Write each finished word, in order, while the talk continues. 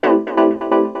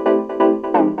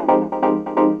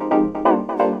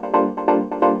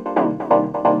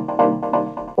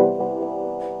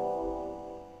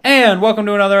welcome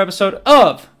to another episode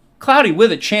of Cloudy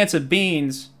with a Chance of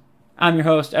Beans. I'm your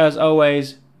host, as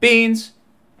always, Beans,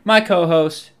 my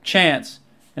co-host, Chance.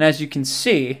 And as you can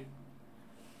see,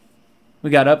 we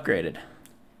got upgraded.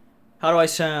 How do I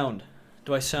sound?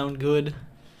 Do I sound good?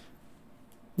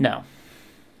 No.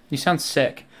 You sound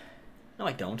sick. No,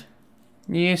 I don't.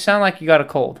 You sound like you got a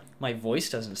cold. My voice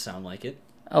doesn't sound like it.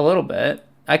 A little bit.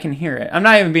 I can hear it. I'm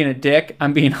not even being a dick.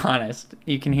 I'm being honest.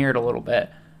 You can hear it a little bit.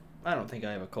 I don't think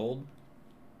I have a cold.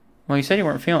 Well, you said you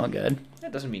weren't feeling good.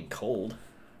 That doesn't mean cold.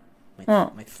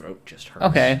 My throat just hurts.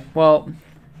 Okay, well,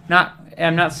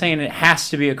 I'm not saying it has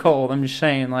to be a cold. I'm just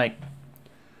saying, like,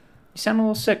 you sound a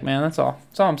little sick, man. That's all.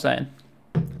 That's all I'm saying.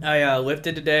 I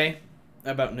lifted today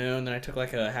about noon, then I took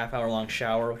like a half-hour-long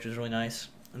shower, which was really nice.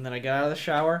 And then I got out of the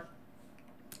shower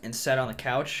and sat on the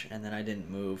couch, and then I didn't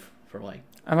move for like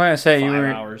I'm going to say 5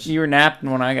 hours. You were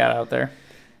napping when I got out there.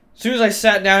 As soon as I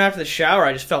sat down after the shower,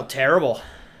 I just felt terrible.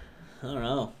 I don't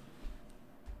know.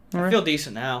 I feel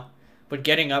decent now. But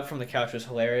getting up from the couch was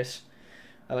hilarious.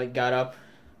 I got up,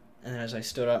 and then as I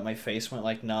stood up, my face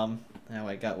went numb, and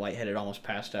I got lightheaded, almost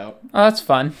passed out. Oh, that's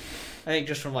fun. I think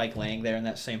just from laying there in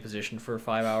that same position for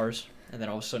 5 hours, and then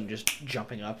all of a sudden just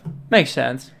jumping up. Makes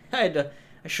sense. I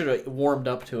should have warmed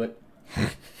up to it. You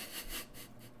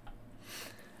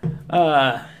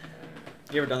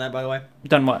ever done that, by the way?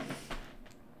 Done what?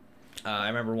 I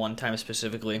remember one time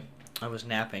specifically, I was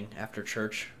napping after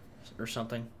church or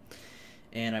something,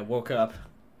 and I woke up,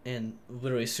 and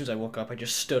literally as soon as I woke up, I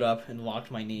just stood up and locked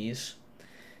my knees,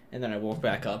 and then I woke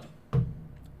back up.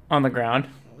 On the ground?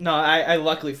 No, I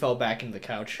luckily fell back into the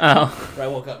couch. Oh. But I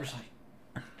woke up just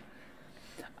like...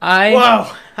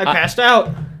 Whoa! I passed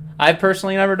out! I've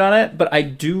personally never done it, but I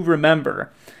do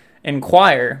remember in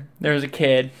choir, there was a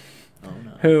kid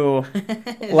who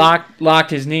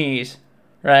locked his knees,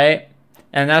 right?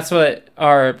 And that's what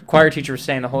our choir teacher was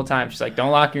saying the whole time. She's like,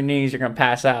 don't lock your knees, you're going to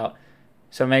pass out.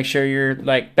 So make sure you're,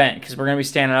 bent, because we're going to be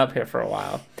standing up here for a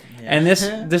while. Yeah. And this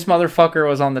motherfucker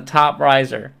was on the top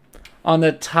riser. On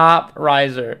the top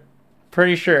riser.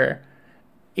 Pretty sure.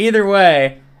 Either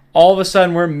way, all of a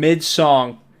sudden we're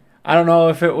mid-song. I don't know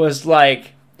if it was,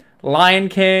 Lion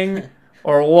King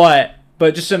or what,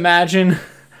 but just imagine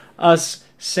us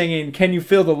singing, Can You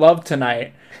Feel the Love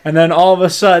Tonight? And then all of a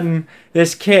sudden,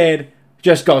 this kid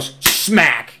just goes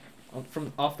smack.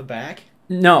 From off the back?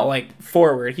 No,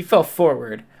 forward. He fell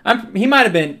forward. He might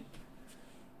have been...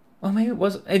 Well, maybe it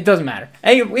wasn't. It doesn't matter.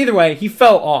 Either way, he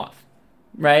fell off,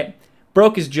 right?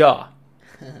 Broke his jaw.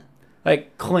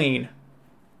 Clean.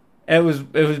 It was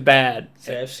bad.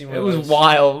 See, I've seen one it of was those.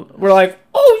 Wild. We're like,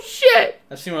 oh shit!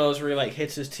 I've seen one of those where he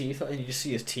hits his teeth and you just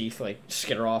see his teeth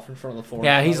skitter off in front of the floor.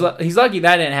 Yeah, he's lucky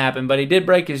that didn't happen, but he did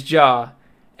break his jaw,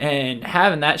 and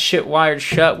having that shit wired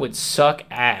shut would suck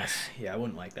ass. Yeah, I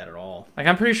wouldn't like that at all.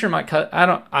 I'm pretty sure I'd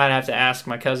have to ask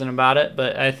my cousin about it,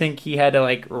 but I think he had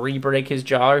to re-break his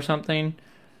jaw or something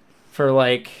for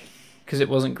because it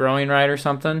wasn't growing right or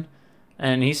something,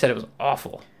 and he said it was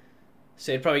awful.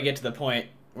 So it'd probably get to the point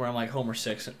where I'm like Homer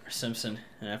Simpson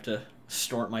and I have to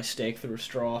snort my steak through a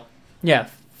straw. Yeah,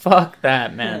 fuck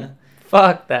that, man.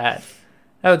 Fuck that.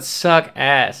 That would suck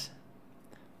ass.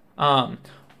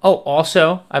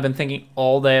 Also, I've been thinking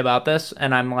all day about this,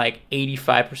 and I'm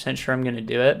 85% sure I'm going to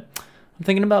do it. I'm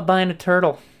thinking about buying a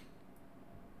turtle.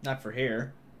 Not for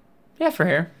here. Yeah, for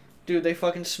here. Dude, they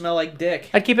fucking smell like dick.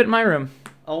 I'd keep it in my room.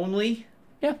 Only?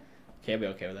 Yeah. Okay, I'd be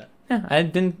okay with that. Yeah, I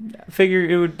didn't figure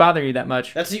it would bother you that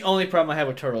much. That's the only problem I have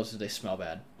with turtles is they smell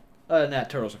bad. Other than that,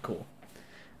 turtles are cool.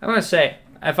 I'm going to say,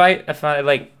 if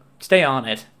I stay on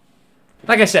it.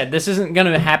 Like I said, this isn't going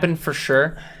to happen for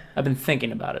sure. I've been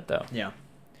thinking about it, though. Yeah.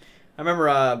 I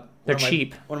remember they're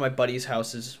cheap. One of my buddies'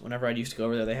 houses, whenever I used to go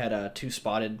over there, they had 2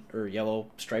 spotted or yellow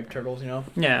striped turtles,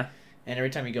 Yeah. And every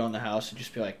time you go in the house, it'd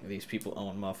just be like, these people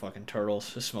own motherfucking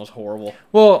turtles. This smells horrible.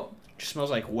 Well... It just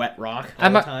smells like wet rock all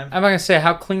the time. I'm not going to say,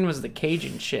 how clean was the cage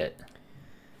and shit?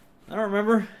 I don't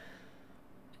remember.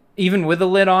 Even with the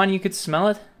lid on, you could smell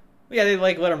it? Yeah, they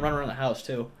let him run around the house,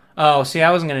 too. Oh, see, I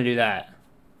wasn't going to do that.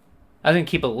 I was going to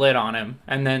keep a lid on him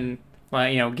and then,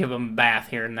 give him a bath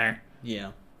here and there.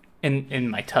 Yeah. In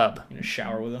my tub. You know,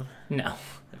 shower with him? No.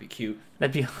 That'd be cute.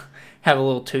 Have a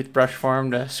little toothbrush for him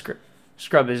to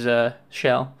scrub his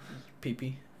shell.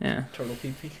 Pee-pee. Yeah. Turtle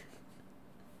pee-pee.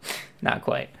 Not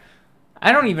quite.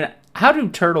 How do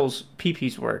turtles'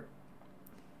 pee-pees work?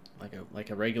 Like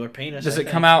a regular penis. Does it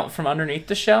come out from underneath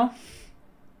the shell?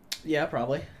 Yeah,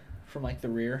 probably. From the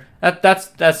rear. That's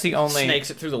the only...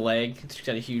 Snakes it through the leg. It's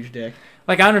got a huge dick.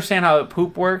 I understand how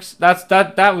poop works. That's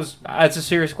a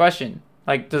serious question.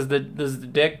 Does the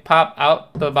dick pop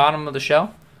out the bottom of the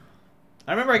shell?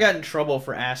 I remember I got in trouble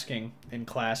for asking in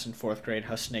class in 4th grade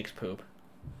how snakes poop.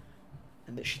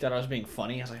 And she thought I was being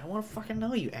funny. I was like, I want to fucking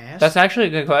know, you ass. That's actually a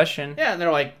good question. Yeah, and they're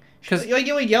like, because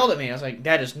you yelled at me. I was like,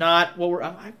 that is not what we're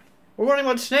learning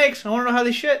about snakes. I want to know how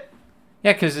they shit.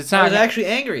 Yeah, because it's not. I was actually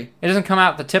angry. It doesn't come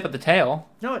out the tip of the tail.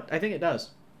 No, I think it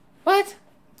does. What?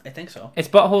 I think so. Its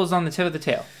butthole is on the tip of the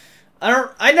tail.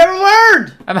 I never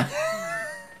learned.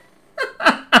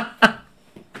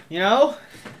 You know?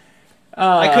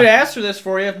 I could ask her this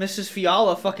for you if Mrs.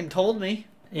 Fiala fucking told me.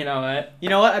 You know what? You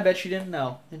know what? I bet she didn't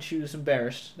know. And she was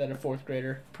embarrassed that a 4th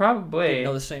grader Probably. didn't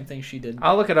know the same thing she did.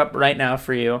 I'll look it up right now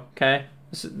for you, okay?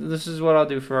 This is what I'll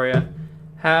do for you.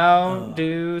 How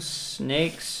do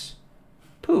snakes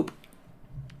poop?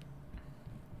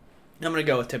 I'm going to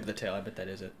go with tip of the tail. I bet that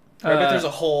is it. I bet there's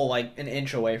a hole like an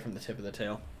inch away from the tip of the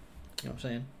tail. You know what I'm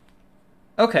saying?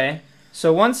 Okay.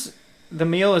 So once the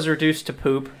meal is reduced to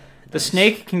poop, the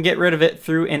snake can get rid of it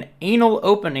through an anal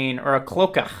opening or a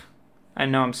cloaca. I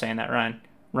know I'm saying that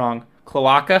wrong.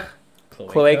 Cloaca?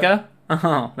 Cloaca?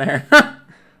 Oh, there.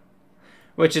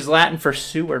 Which is Latin for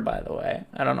sewer, by the way.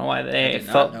 I don't know why they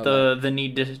felt the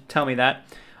need to tell me that.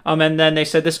 And then they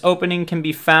said this opening can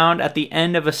be found at the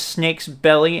end of a snake's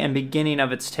belly and beginning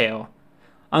of its tail.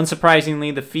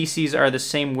 Unsurprisingly, the feces are the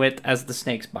same width as the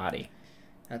snake's body.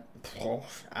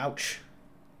 Ouch.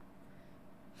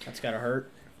 That's gotta hurt.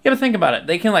 Yeah, but think about it.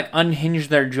 They can, like, unhinge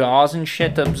their jaws and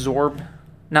shit to absorb...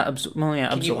 Not absorb... Well,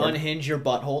 yeah, absorb. Can you unhinge your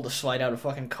butthole to slide out a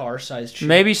fucking car-sized shit?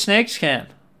 Maybe snakes can.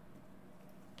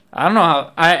 I don't know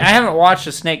how... I haven't watched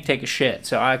a snake take a shit,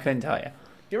 so I couldn't tell you.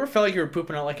 You ever felt like you were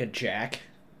pooping out like a jack?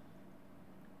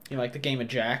 You know, like the game of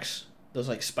jacks? Those,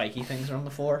 like, spiky things are on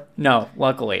the floor? No,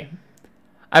 luckily.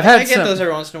 I get those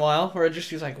every once in a while, where it just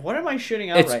feels like, what am I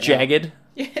shitting out right now? It's jagged.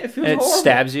 Yeah, it feels It horrible.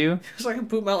 stabs you. It's like I'm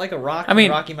pooping out like a rock in the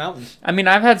Rocky Mountains. I mean,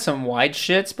 I've had some wide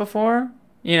shits before,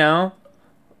 you know?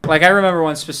 Like, I remember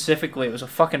one specifically, it was a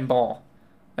fucking ball.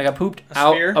 Like, I pooped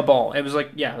out a ball. It was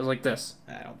like, yeah, it was like this.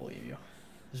 I don't believe you.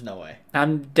 There's no way.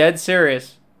 I'm dead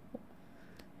serious.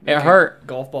 It hurt.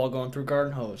 Golf ball going through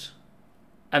garden hose.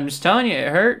 I'm just telling you, it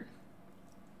hurt.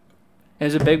 It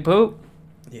was a big poop.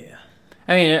 Yeah.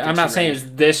 I mean, I'm not saying it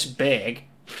was this big,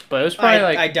 but it was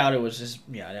probably I doubt it was just,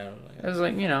 yeah, I doubt it was like it was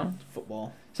like, you know.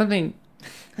 Football. Something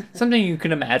you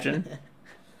can imagine.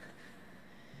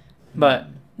 But,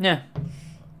 yeah.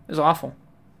 It was awful.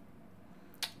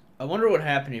 I wonder what would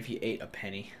happen if you ate a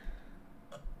penny.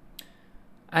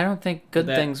 I don't think good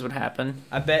things would happen.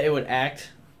 I bet it would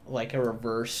act like a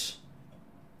reverse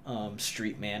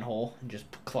street manhole and just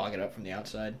clog it up from the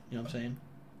outside. You know what I'm saying?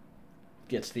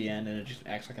 Gets to the end and it just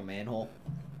acts like a manhole.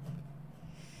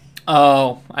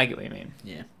 Oh, I get what you mean.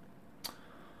 Yeah.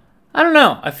 I don't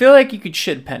know. I feel like you could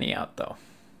shit a penny out, though.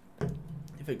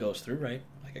 If it goes through right.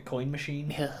 Like a coin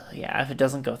machine. Yeah, if it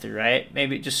doesn't go through right.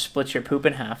 Maybe it just splits your poop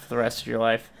in half for the rest of your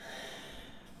life.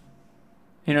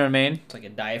 You know what I mean? It's like a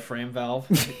diaphragm valve.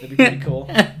 That'd be pretty cool.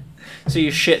 So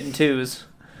you shit in twos.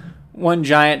 One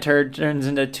giant turd turns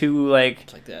into two, like...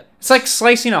 It's like that. It's like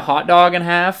slicing a hot dog in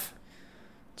half.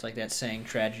 It's like that saying,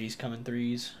 tragedies come in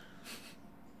threes.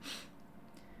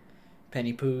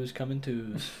 Penny poos come in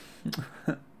twos. You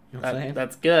know what I'm saying?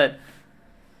 That's good.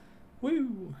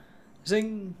 Woo!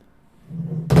 Zing!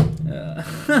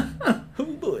 Oh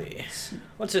boy.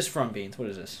 What's this from, Beans? What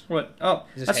is this? What? Oh.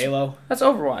 Is this Halo? That's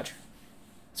Overwatch.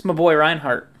 It's my boy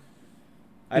Reinhardt.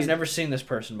 I've never seen this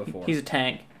person before. He's a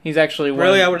tank. He's actually one.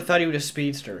 Really? I would have thought he was a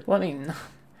speedster. Well, I mean,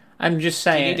 I'm just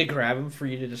saying. Do you need to grab him for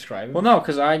you to describe him? Well, no,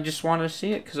 because I just wanted to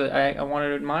see it, because I wanted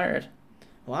to admire it.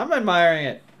 Well, I'm admiring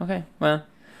it. Okay, well.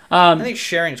 I think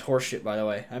sharing's horseshit, by the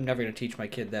way. I'm never going to teach my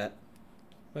kid that.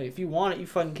 But if you want it, you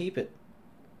fucking keep it.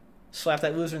 Slap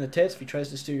that loser in the tits if he tries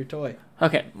to steal your toy.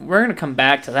 Okay, we're going to come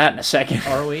back to that in a second.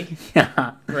 Are we?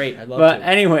 Yeah. Great, I'd love to. But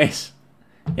anyways,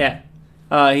 yeah.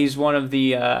 He's one of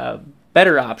the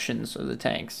better options of the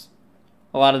tanks.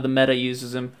 A lot of the meta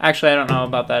uses him. Actually, I don't know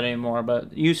about that anymore, but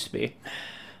it used to be.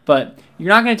 But you're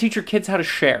not going to teach your kids how to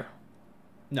share.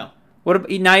 No. What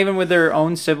about, not even with their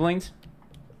own siblings?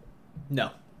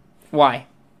 No. Why?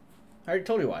 I already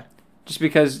told you why. Just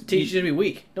because... Teach you to be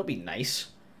weak. Don't be nice.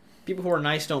 People who are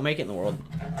nice don't make it in the world.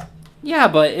 Yeah,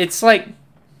 but it's like...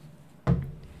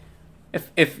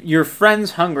 If your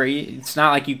friend's hungry, it's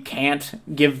not like you can't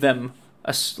give them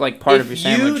a part of your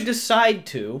sandwich. If you decide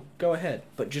to, go ahead.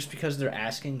 But just because they're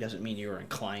asking doesn't mean you're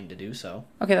inclined to do so.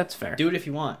 Okay, that's fair. Do it if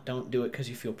you want. Don't do it because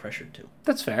you feel pressured to.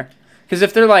 That's fair. Because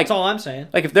if they're like... That's all I'm saying.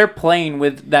 Like, if they're playing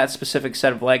with that specific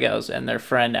set of Legos and their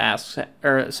friend asks,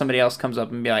 or somebody else comes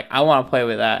up and be like, I want to play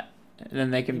with that. And then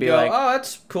they can be like... Oh,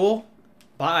 that's cool.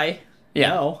 Bye.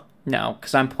 Yeah. No,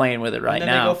 because I'm playing with it right now.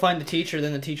 And then they go find the teacher,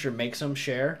 then the teacher makes them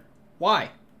share.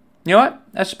 Why? You know what?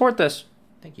 I support this.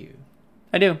 Thank you.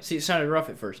 I do. See, it sounded rough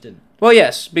at first, didn't it? Well,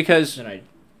 yes, because Then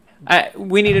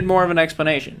we needed more of an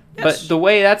explanation. Yes. But the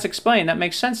way that's explained, that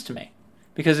makes sense to me.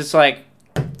 Because it's like...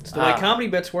 It's the way comedy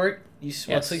bits work. Let's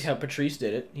Yes. see how Patrice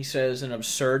did it. He says an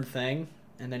absurd thing,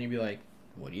 and then you'd be like,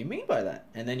 what do you mean by that?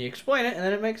 And then you explain it, and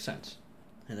then it makes sense.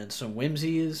 And then some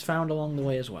whimsy is found along the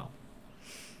way as well.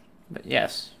 But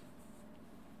yes.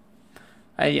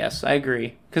 Yes, I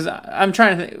agree. Because I'm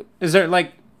trying to think... Is there,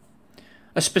 like,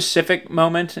 a specific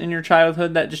moment in your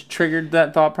childhood that just triggered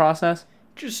that thought process?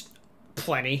 Just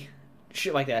plenty.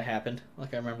 Shit like that happened.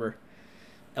 Like, I remember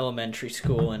elementary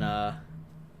school in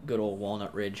good old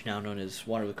Walnut Ridge, now known as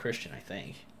Waterloo Christian, I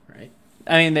think. Right?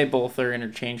 I mean, they both are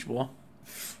interchangeable,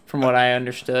 from what I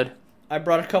understood. I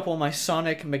brought a couple of my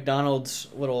Sonic McDonald's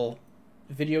little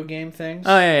video game things.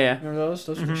 Oh, yeah. Remember those?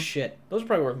 Those were the shit. Those are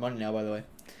probably worth money now, by the way.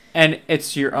 And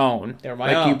it's your own. They were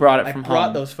my own. You brought it from home. I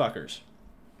brought those fuckers.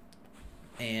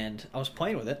 And I was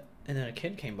playing with it, and then a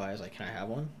kid came by. I was like, can I have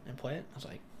one and play it? I was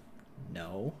like,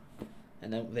 no.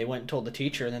 And then they went and told the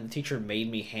teacher, and then the teacher made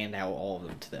me hand out all of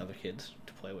them to the other kids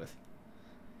to play with.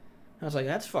 I was like,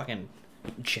 that's fucking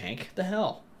jank. The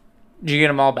hell? Did you get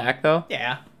them all back, though?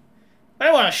 Yeah. I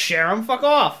don't want to share them. Fuck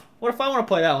off. What if I want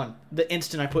to play that one? The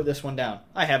instant I put this one down.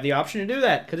 I have the option to do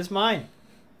that, because it's mine.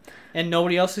 And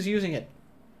nobody else is using it.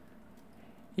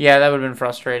 Yeah, that would have been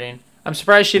frustrating. I'm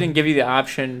surprised she didn't give you the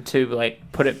option to,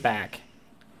 like, put it back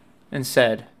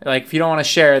instead. Like, if you don't want to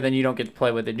share, then you don't get to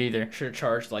play with it either. Should have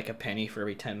charged, like, a penny for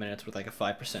every 10 minutes with, like, a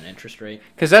 5% interest rate.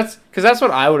 Because that's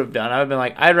what I would have done. I would have been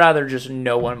like, I'd rather just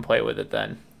no one play with it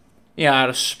then. You know, out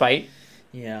of spite.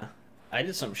 Yeah. I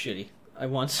did something shitty. I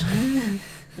once...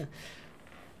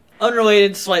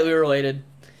 Unrelated, slightly related.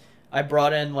 I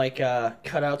brought in, like,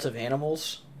 cutouts of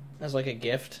animals as, like, a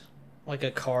gift. Like,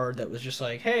 a card that was just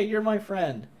like, hey, you're my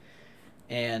friend.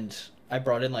 And I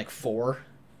brought in, like, 4.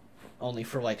 Only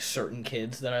for, like, certain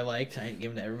kids that I liked. I didn't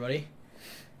give them to everybody.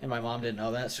 And my mom didn't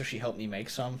know that, so she helped me make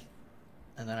some.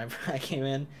 And then I came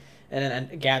in, and then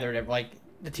I gathered it. Like,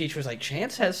 the teacher was like,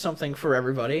 Chance has something for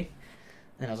everybody.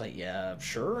 And I was like, yeah,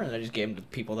 sure. And I just gave them to the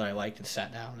people that I liked and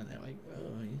sat down. And they're like,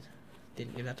 oh, you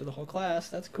didn't give that to the whole class.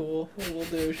 That's cool. What a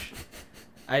little douche.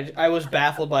 I was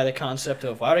baffled by the concept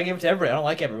of, why would I give it to everybody? I don't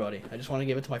like everybody. I just want to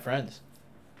give it to my friends.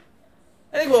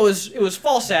 I think it was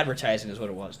false advertising is what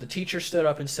it was. The teacher stood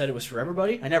up and said it was for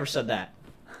everybody. I never said that.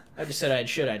 I just said I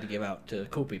had to give out to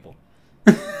cool people.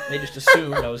 They just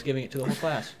assumed I was giving it to the whole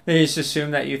class. They just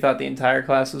assumed that you thought the entire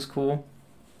class was cool?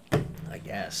 I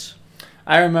guess.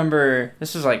 I remember,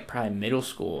 this was like probably middle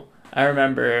school. I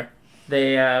remember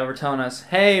they were telling us,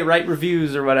 hey, write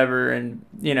reviews or whatever, and,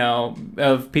 you know,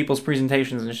 of people's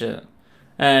presentations and shit.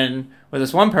 And with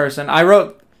this one person, I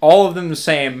wrote all of them the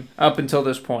same up until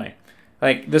this point.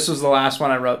 Like, this was the last one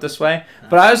I wrote this way.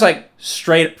 But I was, like,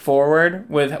 straightforward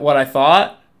with what I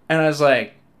thought. And I was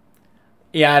like,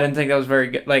 yeah, I didn't think that was very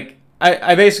good. Like,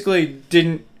 I basically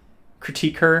didn't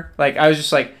critique her. Like, I was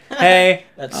just like, hey.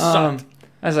 That sucked.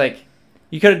 I was like,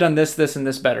 you could have done this, this, and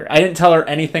this better. I didn't tell her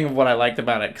anything of what I liked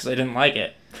about it because I didn't like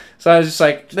it. So I was just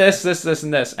like, this,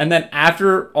 and this. And then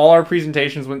after all our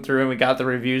presentations went through and we got the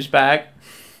reviews back,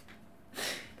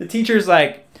 the teacher's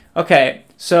like, okay,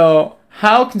 so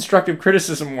how constructive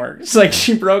criticism works. Like,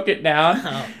 she broke it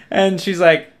down, and she's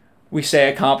like, we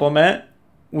say a compliment,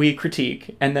 we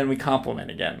critique, and then we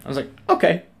compliment again. I was like,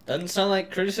 okay. Doesn't sound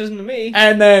like criticism to me.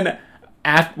 And then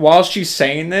while she's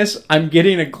saying this, I'm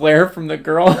getting a glare from the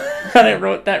girl that I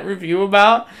wrote that review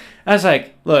about. I was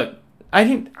like, look, I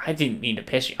didn't mean to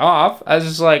piss you off. I was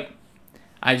just like,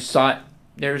 I just thought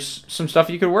there's some stuff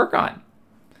you could work on.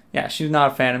 Yeah, she's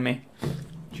not a fan of me.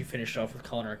 Did you finish off with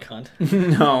calling her a cunt?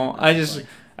 No,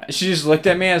 she just looked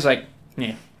at me. I was like,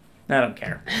 yeah, I don't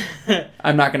care.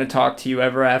 I'm not going to talk to you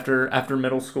ever after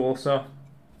middle school, so.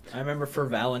 I remember for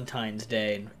Valentine's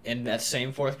Day in that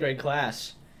same 4th grade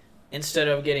class, instead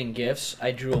of getting gifts,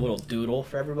 I drew a little doodle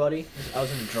for everybody. I was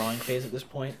in the drawing phase at this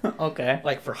point. Okay.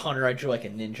 Like for Hunter, I drew like a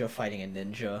ninja fighting a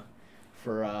ninja.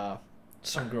 For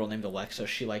some girl named Alexa,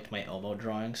 she liked my Elmo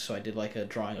drawings, so I did like a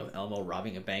drawing of Elmo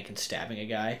robbing a bank and stabbing a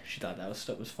guy. She thought that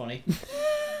was funny.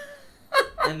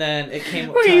 And then it came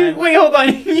time. Wait, hold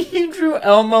on. You drew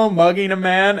Elmo mugging a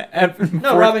man at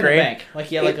No, robbing a bank. Like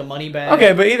he had like a money bag.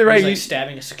 Okay, but either way, he was, like,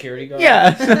 stabbing a security guard.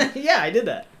 Yeah. Yeah, I did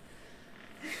that.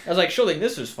 I was like, surely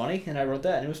this was funny, and I wrote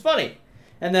that, and it was funny.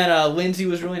 And then Lindsay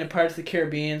was really into Pirates of the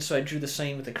Caribbean, so I drew the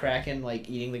scene with the Kraken, like,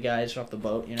 eating the guys off the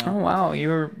boat, you know? Oh, wow, you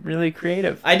were really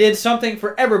creative. I did something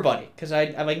for everybody, because I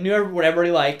like knew what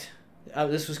everybody liked.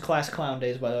 This was class clown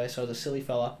days, by the way, so I was a silly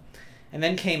fella. And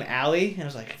then came Allie, and I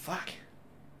was like, fuck.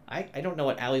 I don't know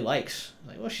what Allie likes. I'm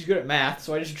like, well, she's good at math,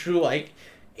 so I just drew like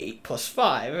 8 plus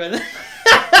 5. And then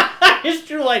I just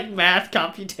drew like math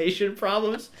computation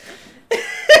problems.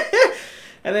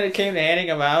 And then it came to handing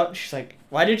them out. She's like,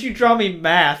 why did you draw me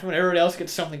math when everybody else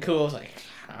gets something cool? I was like,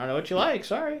 I don't know what you like,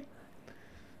 sorry.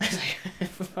 I was like,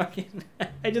 fucking,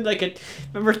 I did like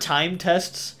remember time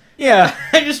tests? Yeah.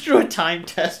 I just drew a time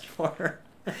test for her.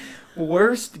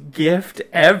 Worst gift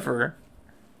ever.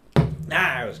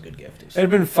 Nah, it was a good gift. It'd have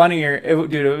been funnier.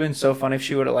 Dude, it would have been so funny if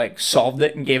she would have, like, solved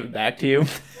it and gave it back to you.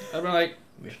 I'd been like,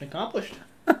 mission accomplished.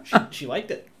 She liked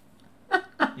it.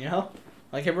 You know?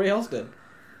 Like everybody else did.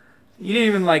 You didn't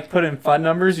even, like, put in fun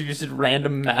numbers. You just did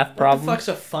random math problems. What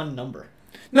the fuck's a fun number?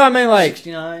 No, I mean, like...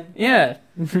 69? Yeah.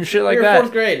 Shit like we were that.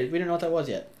 4th grade. We didn't know what that was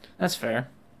yet. That's fair.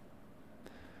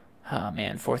 Oh,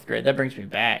 man. 4th grade. That brings me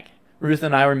back. Ruth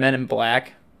and I were Men in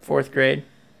Black. 4th grade.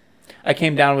 I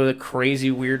came down with a crazy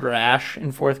weird rash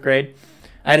in 4th grade.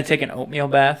 I had to take an oatmeal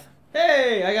bath.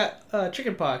 Hey, I got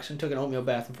chicken pox and took an oatmeal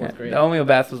bath in 4th grade. The oatmeal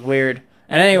bath was weird.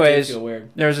 And anyways, Feel weird.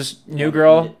 there was this new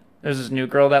girl. There's this new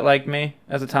girl that liked me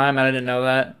at the time. I didn't know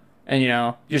that. And, you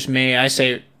know, just me. I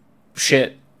say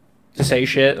shit to say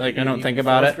shit. Like, I don't think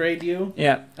about it. 4th grade you?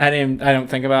 Yeah, I don't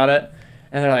think about it.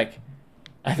 And they're like,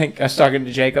 I think I was talking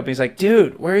to Jacob. He's like,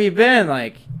 dude, where you been?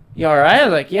 Like, you all right? I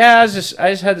was like, yeah, I just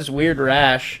had this weird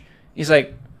rash. He's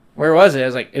like, where was it? I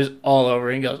was like, it was all over.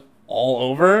 And he goes,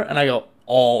 all over? And I go,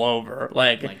 all over.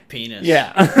 Like penis.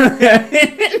 Yeah.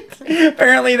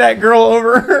 Apparently that girl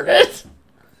overheard it.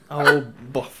 Oh,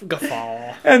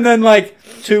 guffaw. And then, like,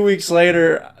 2 weeks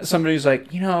later, somebody's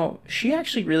like, you know, she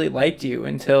actually really liked you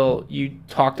until you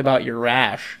talked about your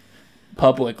rash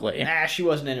publicly. Nah, she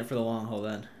wasn't in it for the long haul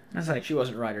then. I was like, She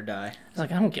wasn't ride or die. I was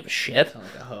like, I don't give a shit. Sound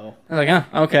like a hoe. I was like,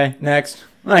 oh, okay, next.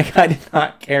 Like, I did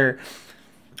not care.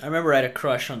 I remember I had a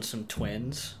crush on some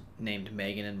twins named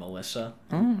Megan and Melissa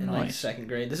in like 2nd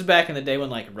grade. This is back in the day when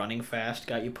like running fast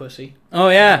got you pussy. Oh,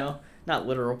 yeah. You know? Not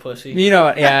literal pussy. You know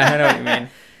what? Yeah, I know what you mean.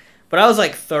 But I was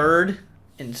like 3rd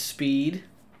in speed,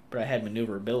 but I had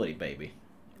maneuverability, baby.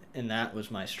 And that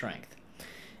was my strength.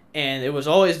 And it was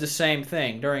always the same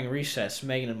thing. During recess,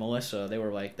 Megan and Melissa, they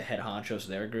were like the head honchos of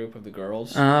their group of the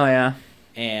girls. Oh, yeah.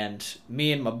 And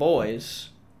me and my boys,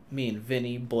 me and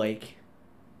Vinny, Blake,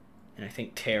 and I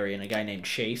think Terry and a guy named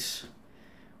Chase,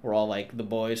 were all like the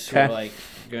boys who were like,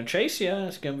 I'm going to chase you.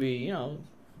 It's going to be, you know,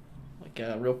 like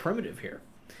real primitive here.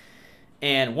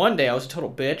 And one day I was a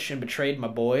total bitch and betrayed my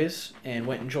boys and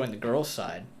went and joined the girls'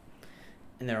 side.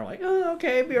 And they were like, oh,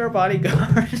 okay, be our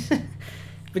bodyguard.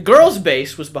 The girls'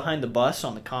 base was behind the bus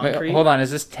on the concrete. Wait, hold on,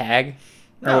 is this tag?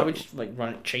 No, we just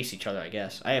like chase each other, I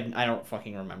guess. I don't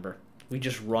fucking remember. We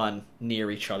just run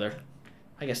near each other.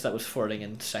 I guess that was flirting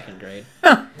in 2nd grade.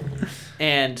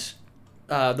 And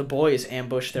the boys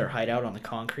ambushed their hideout on the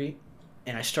concrete,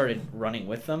 and I started running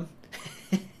with them.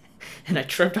 And I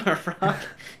tripped on a rock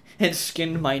and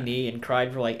skinned my knee and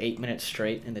cried for like 8 minutes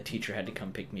straight, and the teacher had to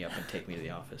come pick me up and take me to the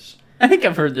office. I think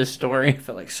I've heard this story. I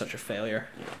felt like such a failure.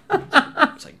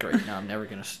 It's like, great, now I'm never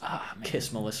going to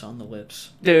kiss Melissa on the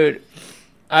lips. Dude,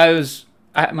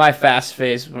 my fast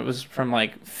phase was from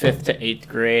like 5th to 8th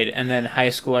grade, and then high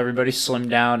school everybody slimmed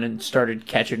down and started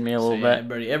catching me a little bit.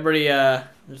 Everybody,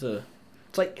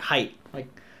 it's like height. Like,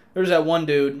 there was that one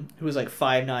dude who was like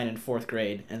 5'9" in 4th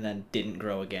grade and then didn't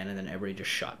grow again, and then everybody just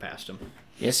shot past him.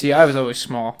 Yeah, see, I was always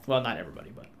small. Well, not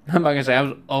everybody, but. I'm not going to say I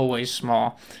was always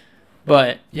small.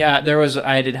 But, yeah,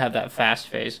 I did have that fast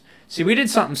phase. See, we did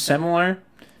something similar.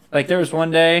 Like, there was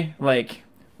one day, like,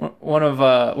 one of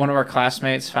our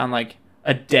classmates found, like,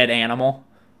 a dead animal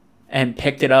and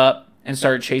picked it up and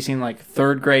started chasing, like,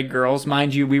 3rd grade girls.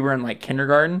 Mind you, we were in, like,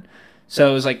 kindergarten. So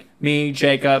it was, like, me,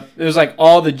 Jacob. It was, like,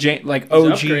 all the,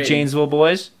 OG Janesville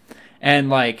boys.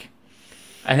 And, like,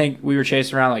 I think we were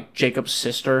chasing around, like, Jacob's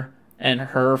sister and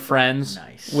her friends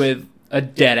with a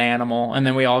dead animal, and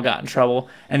then we all got in trouble.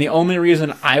 And the only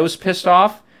reason I was pissed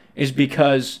off is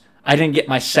because I didn't get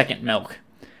my second milk.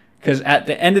 Because at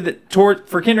the end of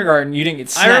for kindergarten, you didn't get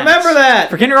snacks. I remember that!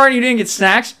 For kindergarten, you didn't get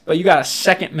snacks, but you got a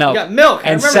second milk. You got milk,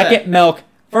 and second milk,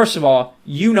 first of all,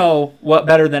 you know what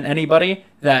better than anybody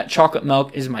that chocolate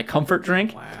milk is my comfort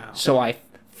drink. Wow. So I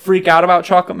freak out about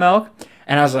chocolate milk,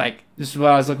 and I was like, this is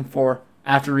what I was looking for.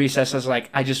 After recess, I was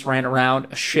like, I just ran around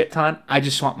a shit ton. I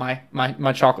just want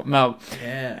my chocolate milk.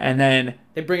 Yeah. And then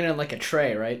they bring it in like a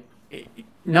tray, right?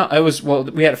 No, it was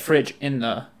we had a fridge in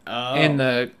the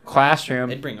classroom.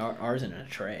 They'd bring ours in a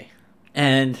tray.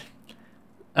 And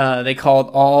they called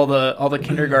all the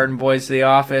kindergarten boys to the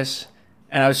office,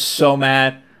 and I was so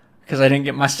mad because I didn't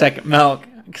get my second milk,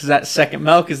 because that second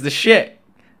milk is the shit.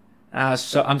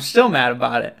 I'm still mad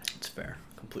about it. It's fair.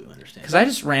 completely understand. Because I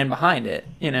just ran behind it.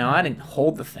 I didn't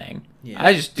hold the thing. Yeah.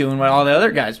 I was just doing what all the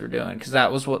other guys were doing because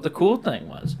that was what the cool thing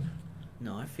was.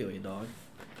 No, I feel you, dog.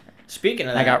 Speaking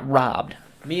of that, I got robbed.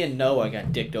 me and Noah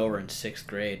got dicked over in 6th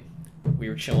grade. We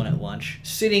were chilling at lunch,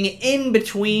 sitting in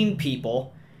between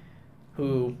people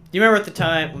who... Do you remember at the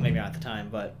time... Well, maybe not at the time,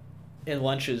 but in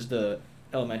lunches, the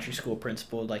elementary school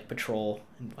principal would, like, patrol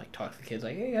and, like, talk to the kids,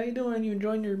 like, hey, how you doing? You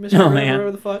enjoying your Mr. Oh, or man.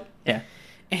 whatever the fuck? Yeah.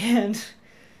 And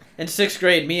in 6th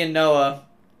grade, me and Noah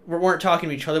weren't talking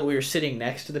to each other, but we were sitting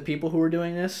next to the people who were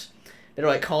doing this. They were,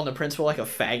 like, calling the principal, like, a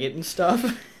faggot and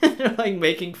stuff. They're, like,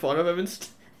 making fun of him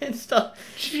and stuff.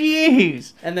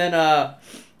 Jeez. And then,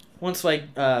 once,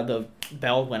 like, the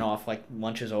bell went off, like,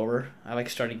 lunch is over, I, like,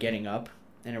 started getting up,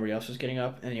 and everybody else was getting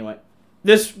up, and he went,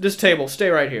 this table, stay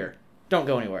right here. Don't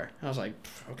go anywhere. I was like,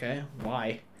 okay,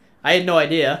 why? I had no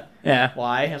idea Yeah.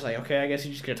 why. I was like, okay, I guess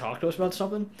he's just going to talk to us about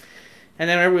something. And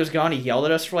then when everybody was gone, he yelled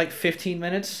at us for, like, 15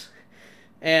 minutes.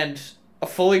 And a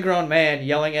fully grown man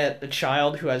yelling at a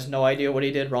child who has no idea what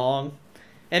he did wrong.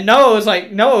 And Noah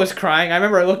was crying. I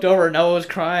remember I looked over, Noah was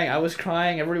crying, I was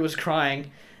crying, everybody was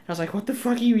crying. I was like, what the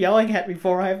fuck are you yelling at me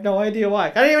for? I have no idea why.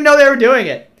 I didn't even know they were doing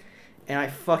it. And I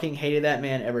fucking hated that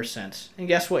man ever since. And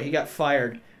guess what? He got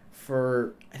fired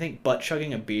for, I think,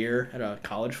 butt-chugging a beer at a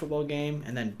college football game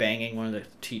and then banging one of the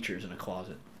teachers in a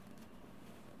closet.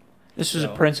 This was a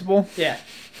principal? Yeah.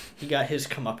 He got his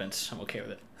comeuppance. I'm okay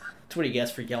with it. That's what he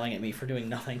gets for yelling at me for doing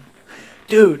nothing.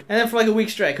 Dude. And then for like a week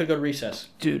straight, I could go to recess.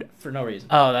 Dude. For no reason.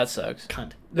 Oh, that sucks.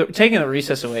 Cunt. Taking the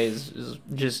recess away is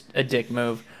just a dick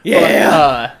move.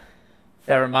 Yeah.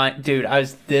 But, dude, I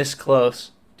was this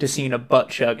close to seeing a butt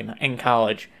chug in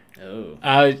college. Oh.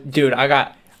 I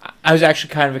was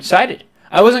actually kind of excited.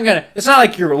 I wasn't gonna. It's not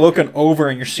like you're looking over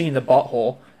and you're seeing the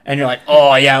butthole and you're like,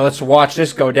 oh yeah, let's watch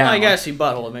this go down. I gotta see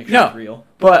butthole to make sure it's real.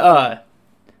 But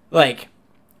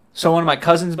so one of my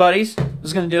cousin's buddies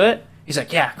was gonna do it. He's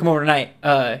like, yeah, come over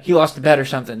tonight. He lost a bet or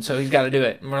something, so he's got to do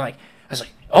it. And I was like,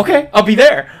 okay, I'll be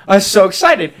there. I was so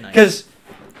excited because,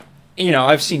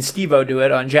 I've seen Steve-O do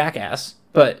it on Jackass,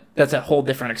 but that's a whole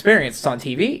different experience. It's on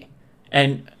TV,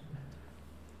 and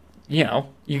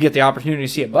you get the opportunity to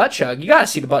see a butt chug. You got to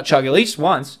see the butt chug at least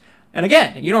once. And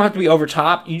again, you don't have to be over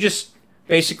top. You just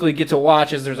basically get to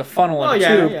watch as there's a funnel in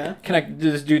a tube connected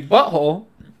to this dude's butthole.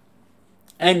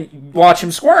 And watch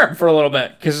him squirm for a little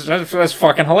bit, because that's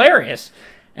fucking hilarious.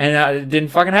 And it didn't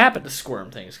fucking happen. The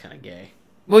squirm thing is kind of gay.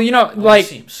 Well, I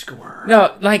see him squirm.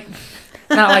 No, not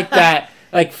like that.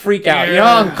 Like, freak out. You know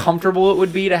how uncomfortable it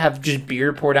would be to have just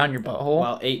beer pour down your butthole?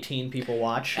 While 18 people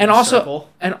watch and also,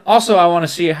 I want to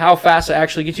see how fast it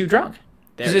actually gets you drunk.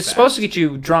 Because it's supposed to get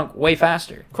you drunk way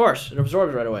faster. Of course, it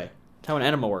absorbs right away. That's how an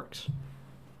enema works.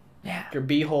 Yeah. Your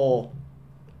beehole,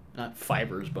 not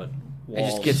fibers, but walls.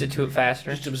 It just gets it to it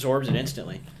faster. It just absorbs it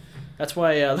instantly. That's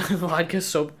why the vodka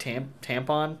soap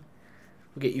tampon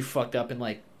will get you fucked up in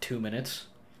like 2 minutes.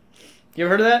 You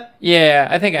ever heard of that? Yeah,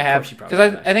 I think I have.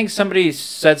 Because I think somebody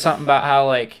said something about how,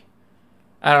 like,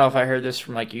 I don't know if I heard this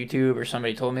from, like, YouTube or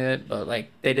somebody told me that, but, like,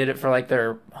 they did it for, like,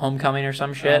 their homecoming or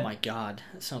some shit. Oh, my God.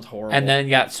 That sounds horrible. And then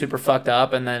got super fucked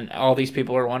up, and then all these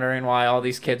people are wondering why all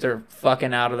these kids are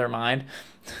fucking out of their mind.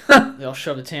 They all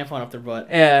shoved a tampon up their butt.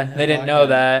 Yeah, they didn't know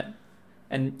that.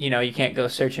 And, you can't go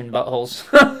searching buttholes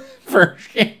for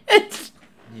shit.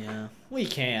 Yeah. Well, you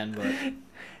can, but...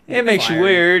 It makes you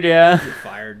weird, yeah. You're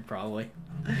fired, probably.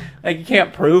 Like, you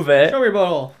can't prove it. Show me your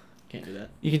butthole. Can't do that.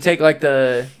 You can take, like,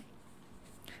 I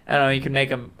don't know, you can make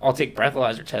them all take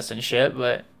breathalyzer tests and shit,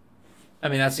 but, I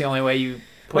mean, that's the only way you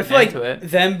put it into it.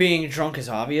 Them being drunk is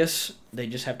obvious. They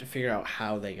just have to figure out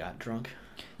how they got drunk.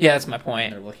 Yeah, that's my point.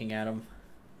 And they're looking at them.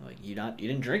 Like, you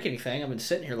didn't drink anything. I've been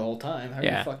sitting here the whole time. How are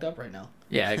you fucked up right now?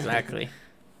 Yeah, exactly.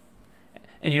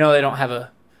 And they don't have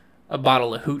a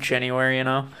bottle of hooch anywhere,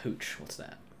 Hooch, what's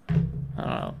that? I don't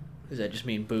know. Does that just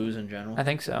mean booze in general? I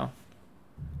think so.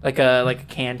 Like a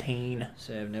canteen.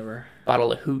 Say I've never...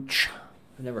 Bottle of hooch.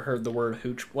 I've never heard the word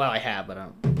hooch. Well, I have, but I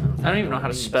don't even know how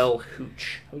to spell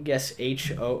hooch. I would guess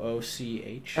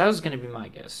H-O-O-C-H. That was going to be my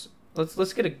guess.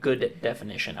 Let's get a good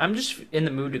definition. I'm just in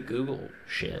the mood to Google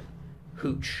shit.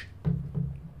 Hooch.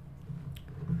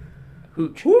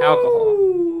 Hooch. Woo!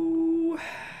 Alcohol.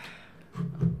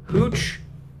 Hooch.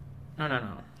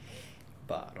 No.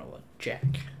 Bottle of Jack.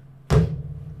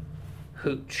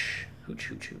 Hooch.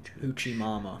 Hoochie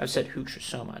Mama. I've said hooch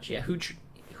so much. Yeah,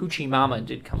 Hoochie Mama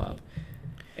did come up.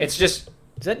 It's just...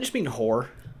 Does that just mean whore?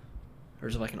 Or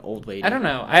is it like an old lady? I don't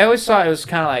know. I always thought it was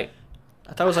kind of like...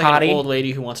 I thought it was like an old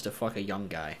lady who wants to fuck a young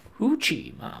guy.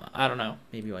 Hoochie Mama. I don't know.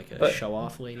 Maybe like a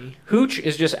show-off lady. Hooch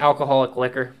is just alcoholic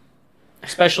liquor.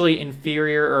 Especially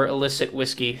inferior or illicit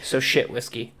whiskey. So shit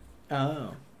whiskey.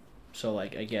 Oh. So,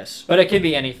 like, I guess. But it could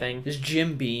be anything. Is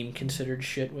Jim Beam considered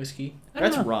shit whiskey? I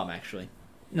don't That's know. rum, actually.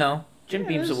 No. Jim Yeah,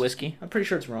 Beam's it a is. whiskey. I'm pretty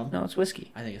sure it's rum. No, it's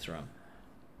whiskey. I think it's rum.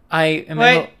 I am in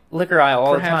Wait. the liquor aisle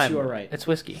all the Perhaps time. you are right. It's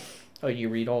whiskey. Oh, you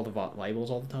read all the labels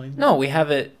all the time? No, we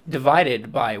have it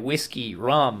divided by whiskey,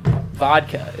 rum,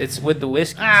 vodka. It's with the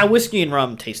whiskey. Ah, whiskey and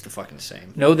rum taste the fucking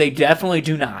same. No, they definitely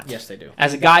do not. Yes, they do.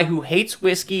 As a guy who hates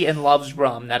whiskey and loves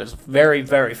rum, that is very,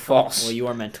 very false. Well, you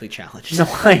are mentally challenged. No,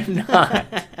 I'm not.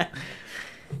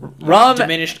 Rum,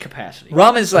 Diminished capacity.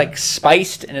 rum is like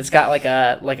spiced and it's got like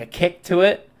a kick to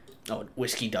it. Oh,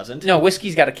 whiskey doesn't? No,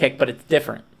 whiskey's got a kick, but it's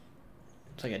different.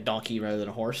 It's like a donkey rather than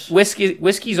a horse.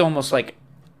 Whiskey's almost like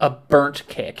a burnt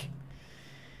kick.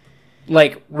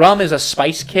 Like rum is a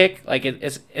spice kick. Like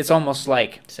it's almost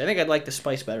like. So I think I'd like the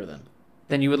spice better then.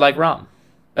 Then you would like rum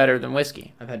better than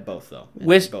whiskey. I've had both though. And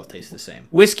Whis- they both taste the same.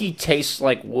 Whiskey tastes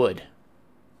like wood.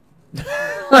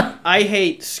 I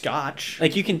hate Scotch.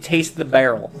 Like you can taste the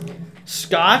barrel.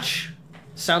 Scotch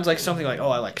sounds like something like, oh,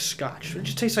 I like Scotch. It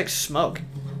just tastes like smoke.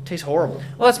 It tastes horrible.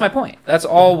 Well, that's my point. That's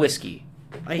all whiskey.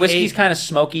 I Whiskey's hate, kind of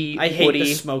smoky, I hate woody,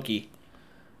 the smoky.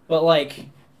 but like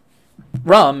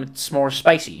rum, it's more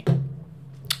spicy.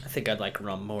 I think I'd like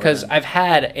rum more. Because than... I've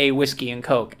had a whiskey and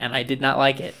Coke and I did not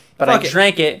like it, but Fuck I it.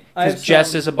 drank it I have because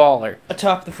Jess some- is a baller.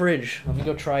 atop the fridge. Let me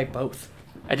go try both.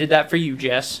 I did that for you,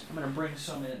 Jess. I'm gonna bring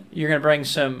some in. You're gonna bring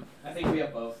some. I think we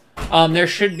have both. There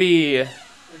should be. There's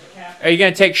a cap. Are you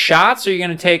gonna take shots or are you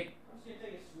gonna take? I'm just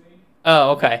gonna take a swig.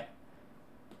 Oh, okay.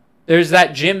 There's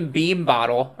that Jim Beam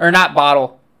bottle, or not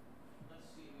bottle. Let's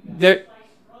see. There. Spiced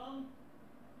rum.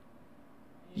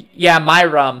 Yeah, my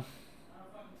rum. I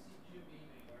don't fucking see Jim Beam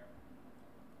anywhere.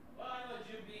 Well, I know what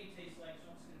Jim Beam tastes like,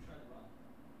 so I'm just gonna try the rum.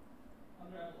 I'll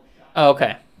grab a little shot. Oh,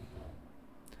 okay.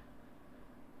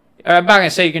 I'm not gonna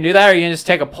say you can do that, or you can just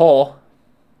take a pull.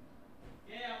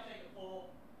 Yeah, I'll take a pull.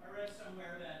 I read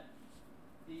somewhere that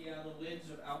the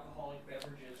lids of alcoholic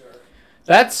beverages are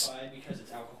That's certified because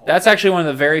it's alcohol. that's actually one of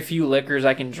the very few liquors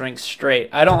I can drink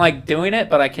straight. I don't like doing it,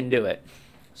 but I can do it.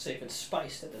 Say if it's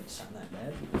spiced, that doesn't sound that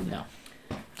bad. No.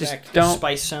 Just Fact, don't.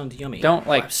 Spice sound yummy. don't,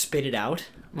 like- Wow, spit it out.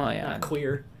 Well, yeah. Not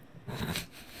queer.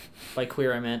 By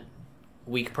queer, I meant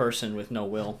weak person with no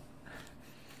will.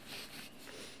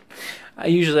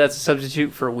 Usually that's a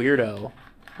substitute for weirdo.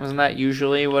 Wasn't that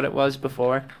usually what it was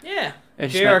before? Yeah. It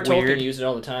just J.R. meant Tolkien weird. used it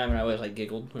all the time, and I always like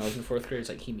giggled when I was in 4th grade. It's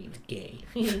like, he means gay.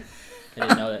 I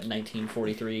didn't know that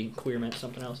 1943 queer meant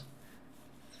something else.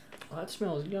 Well, that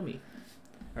smells yummy.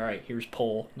 All right, here's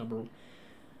poll number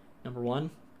one.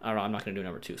 I don't know. I'm not gonna do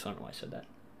number 2, so I don't know why I said that.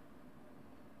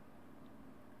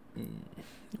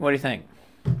 What do you think?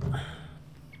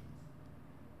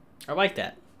 I like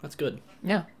that. That's good.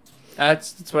 Yeah,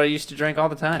 that's what I used to drink all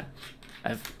the time.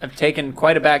 I've taken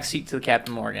quite a back seat to the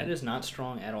Captain Morgan. It is not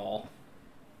strong at all.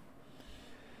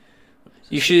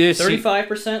 You should see,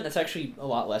 35%. That's actually a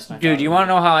lot less than I thought. dude. You want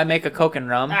to know how I make a Coke and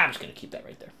rum? I'm just gonna keep that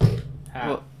right there. How?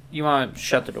 Well, you want to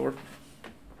shut the door?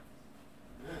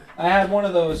 I had one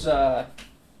of those.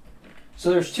 So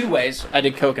there's 2 ways I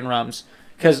did Coke and rums.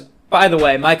 Because, by the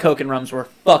way, my Coke and rums were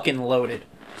fucking loaded.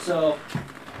 So,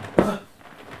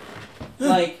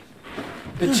 like,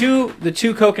 the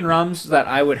two Coke and rums that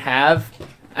I would have,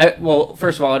 well,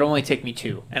 first of all, it'd only take me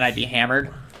 2, and I'd be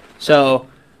hammered. So,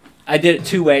 I did it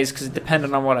 2 ways because it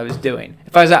depended on what I was doing.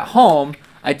 If I was at home,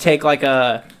 I'd take like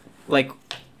a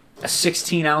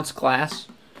 16-ounce glass,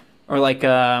 or like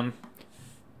you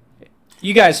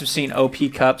guys have seen OP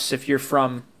cups if you're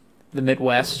from the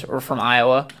Midwest or from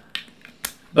Iowa,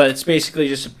 but it's basically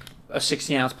just a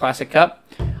 16-ounce plastic cup.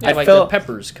 Yeah, I like fill, the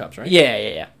Peppers cups, right?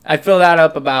 yeah. I fill that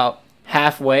up about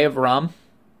halfway of rum,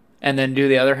 and then do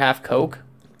the other half Coke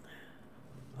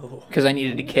Oh, because I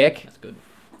needed a kick. that's good.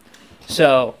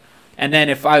 So, and then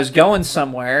if I was going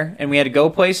somewhere and we had to go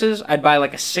places, I'd buy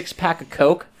like a 6-pack of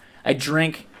Coke. I'd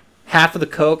drink half of the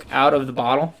Coke out of the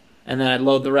bottle, and then I'd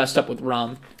load the rest up with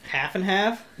rum. Half and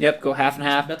half. Yep, go half and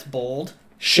half. That's bold.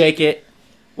 Shake it.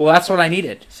 Well, that's what I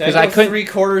needed So because I I go couldn't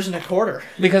 3/4 and a quarter.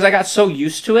 because I got so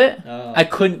used to it. Oh. I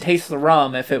couldn't taste the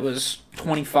rum if it was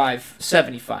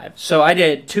 25.75. So I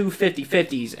did 2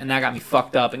 50/50s, and that got me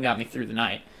fucked up and got me through the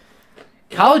night.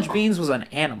 College Beans was an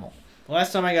animal.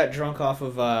 Last time I got drunk off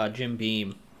of Jim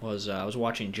Beam was I was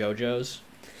watching JoJo's,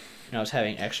 and I was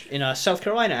having extra in South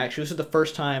Carolina. Actually, this was the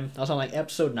first time I was on like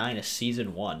episode 9 of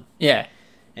season 1, Yeah.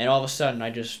 and all of a sudden I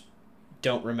just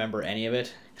don't remember any of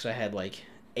it because I had like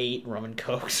 8 rum and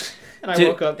cokes, and I Dude,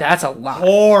 woke up that's a lot.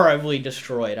 horribly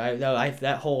destroyed. I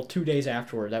that whole 2 days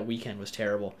afterward, that weekend was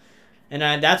terrible.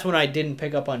 And that's when I didn't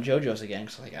pick up on JoJo's again.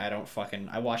 Cause like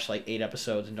I watched like 8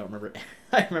 episodes and don't remember.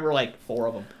 I remember like 4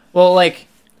 of them. Well, like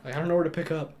Like I don't know where to pick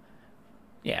up.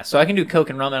 Yeah, so I can do Coke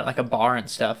and rum at like a bar and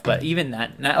stuff, but even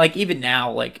that, even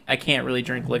now, like I can't really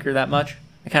drink liquor that much.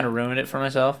 I kind of ruined it for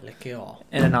myself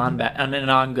in a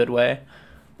non good way.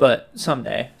 But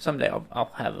someday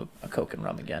I'll have a Coke and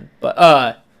rum again.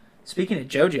 But speaking of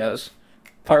JoJo's,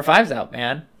 Part 5's out,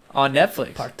 man, on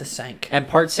Netflix. Part 5. And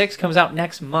Part 6 comes out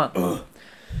next month.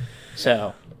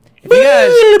 So, if you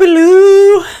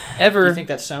guys ever... Do you think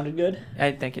that sounded good?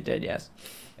 I think it did, yes.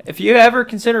 If you ever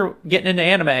consider getting into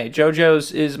anime,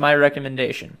 JoJo's is my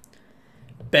recommendation.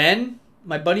 Ben,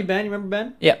 my buddy Ben, you remember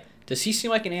Ben? Yeah. Does he seem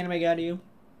like an anime guy to you?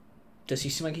 Does he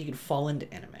seem like he could fall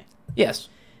into anime? Yes.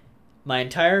 My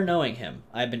entire knowing him,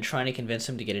 I've been trying to convince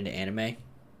him to get into anime,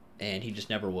 and he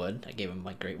just never would. I gave him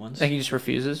like great ones. Like he just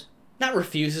refuses? Not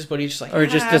refuses, but he's just like... Or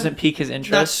just doesn't pique his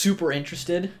interest? Not super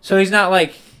interested. So he's not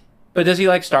like... But does he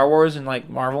like Star Wars and like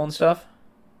Marvel and stuff?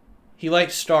 He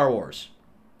likes Star Wars.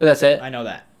 But that's it? I know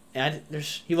that. And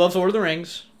he loves Lord of the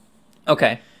Rings.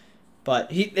 Okay. But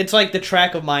it's like the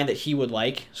track of mine that he would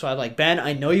like. So I'm like, Ben,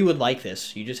 I know you would like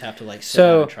this. You just have to like sit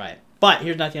down and try it. But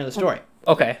here's not the end of the story.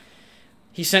 Okay.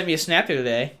 He sent me a snap the other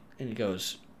day, and he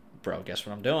goes, bro, guess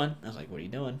what I'm doing? I was like, what are you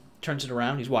doing? Turns it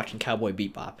around, he's watching Cowboy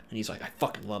Bebop. And he's like, I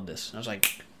fucking love this. And I was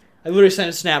like, I literally sent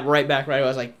a snap right back right away. I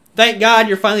was like, thank God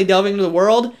you're finally delving into the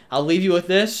world. I'll leave you with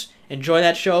this. Enjoy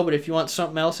that show, but if you want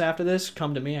something else after this,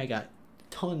 come to me. I got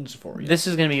tons for you. This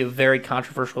is going to be a very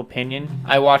controversial opinion.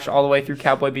 I watched all the way through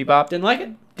Cowboy Bebop. Didn't like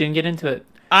it. Didn't get into it.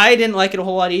 I didn't like it a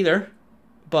whole lot either,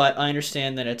 but I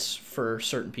understand that it's for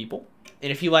certain people.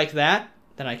 And if you like that,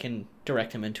 then I can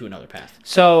direct him into another path.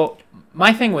 So,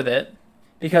 my thing with it,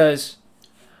 because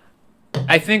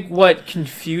I think what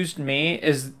confused me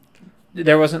is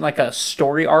there wasn't like a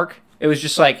story arc. It was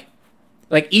just like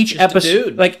each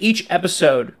episode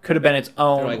could have been its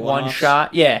own like one one-offs.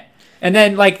 shot. Yeah. And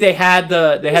then like they had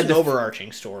an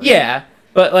overarching story. Yeah,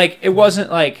 but like it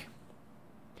wasn't like,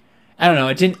 I don't know,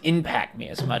 it didn't impact me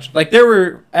as much. Like there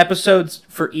were episodes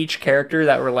for each character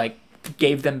that were like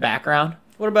gave them background.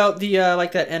 What about the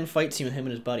like that end fight scene with him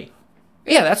and his buddy?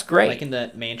 Yeah, that's great. Like in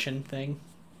that mansion thing?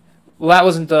 Well, that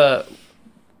wasn't that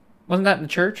in the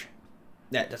church?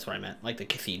 That's what I meant. Like the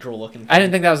cathedral looking thing. I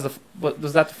didn't think that was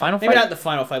was that the final fight? Maybe not the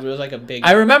final fight, but it was like a big...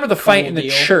 I remember the fight in the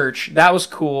deal. church. That was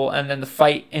cool. And then the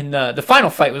fight in the final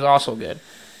fight was also good.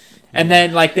 And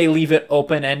then like they leave it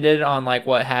open-ended on like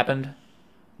what happened.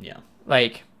 Yeah.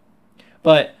 Like,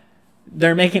 but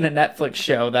they're making a Netflix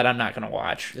show that I'm not going to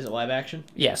watch. Is it live action?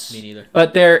 Yes. Me neither.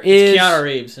 But there is... It's Keanu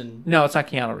Reeves. No, it's not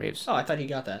Keanu Reeves. Oh, I thought he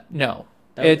got that. No.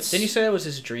 Didn't you say that was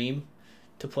his dream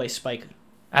to play Spike?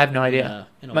 I have no idea.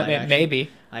 In a But live action? maybe.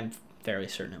 I'm fairly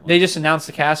certain it was. They just announced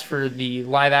the cast for the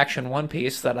live action One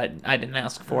Piece that I didn't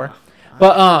ask for.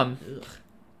 But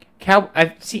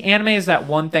I see anime is that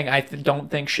one thing I don't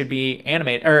think should be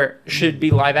animated or should be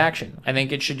live action. I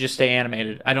think it should just stay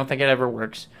animated. I don't think it ever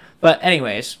works. But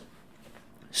anyways,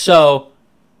 so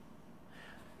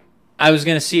I was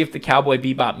gonna see if the Cowboy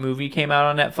Bebop movie came out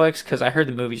on Netflix because I heard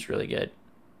the movie's really good.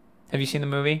 Have you seen the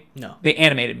movie? No. The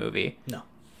animated movie. No.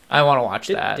 I want to watch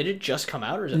that. Did it just come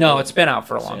out, or is it? No, it's been out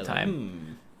for a long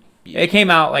time. Yeah. It came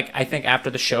out like I think after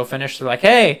the show finished. They're like,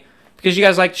 "Hey, because you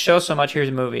guys like the show so much, here's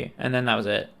a movie," and then that was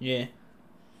it. Yeah.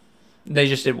 They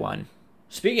just did one.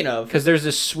 Speaking of, because there's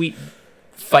this sweet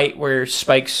fight where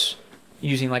Spike's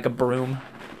using like a broom.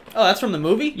 Oh, that's from the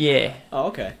movie? Yeah. Oh,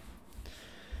 okay.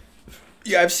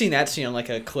 Yeah, I've seen that scene on like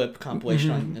a clip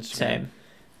compilation on Instagram.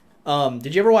 Same.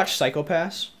 Did you ever watch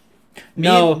Psycho-Pass?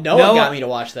 No. Noah got me to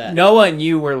watch that. Noah and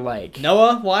you were like...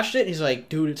 Noah watched it, and he's like,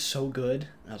 dude, it's so good.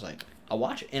 And I was like, I'll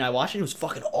watch it. And I watched it, and it was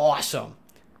fucking awesome.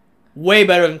 Way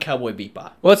better than Cowboy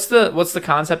Bebop. What's the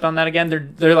concept on that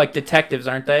again? They're like detectives,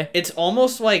 aren't they? It's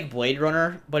almost like Blade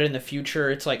Runner, but in the future,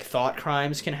 it's like thought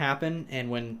crimes can happen, and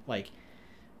when like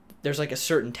there's like a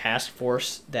certain task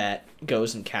force that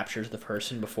goes and captures the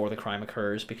person before the crime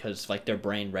occurs because like their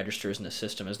brain registers in the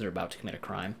system as they're about to commit a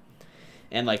crime.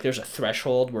 And like there's a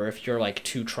threshold where if you're like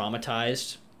too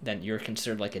traumatized, then you're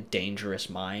considered like a dangerous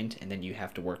mind, and then you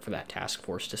have to work for that task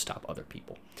force to stop other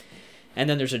people. And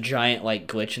then there's a giant like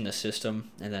glitch in the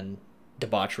system, and then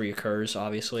debauchery occurs,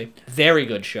 obviously. Very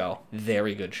good show.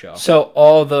 Very good show. So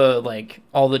all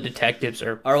the detectives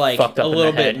are like fucked up a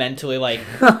little bit mentally like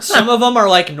some of them are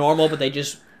like normal, but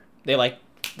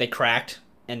they cracked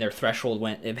and their threshold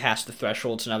it passed the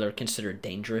threshold, so now they're considered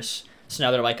dangerous. So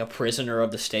now they're like a prisoner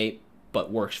of the state,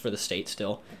 but works for the state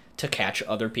still to catch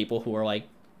other people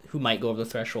who might go over the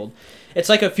threshold. It's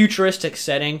like a futuristic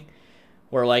setting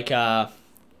where like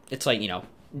it's like, you know,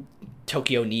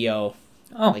 Tokyo Neo.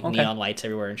 Neon lights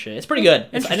everywhere and shit. It's pretty good.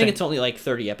 I think it's only like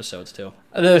 30 episodes too.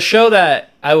 The show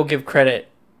that I will give credit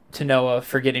to Noah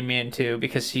for getting me into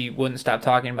because he wouldn't stop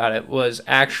talking about it was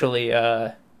actually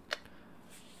Yu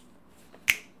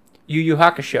Yu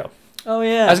Hakusho. Oh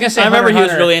yeah, I was gonna say I remember Hunter he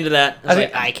was Hunter. really into that. I was I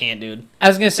like, I can't, dude. I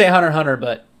was gonna say Hunter x Hunter,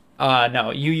 but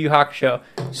no, Yu Yu Hakusho.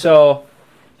 So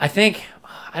I think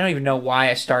I don't even know why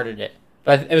I started it,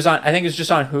 but it was on. I think it was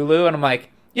just on Hulu, and I'm like,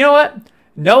 you know what?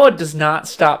 Noah does not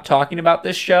stop talking about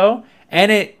this show,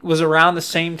 and it was around the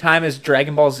same time as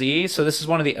Dragon Ball Z, so this is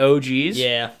one of the OGs.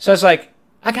 Yeah, So I was like,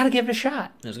 I gotta give it a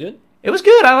shot. it was good. It was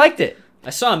good. I liked it.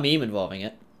 I saw a meme involving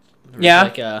it. Yeah?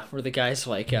 Like, where the guy's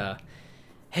like,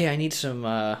 hey, I need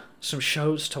some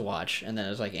shows to watch. And then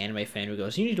there's like anime fan who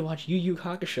goes, you need to watch Yu Yu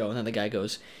Hakusho. And then the guy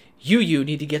goes, you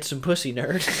need to get some pussy,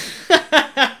 nerd.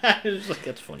 It's like,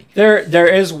 that's funny. There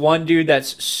is one dude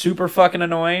that's super fucking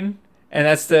annoying, and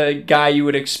that's the guy you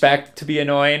would expect to be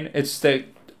annoying. It's the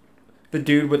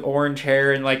dude with orange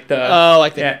hair and like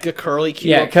the The curly cute.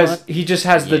 yeah, because he just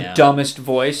has the Yeah. dumbest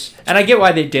voice, and I get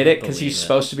why they did it because Believe he's it.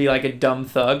 supposed to be like a dumb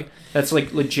thug. That's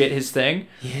like legit his thing.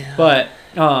 Yeah. But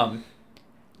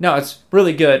no, it's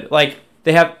really good. Like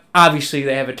they have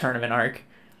a tournament arc.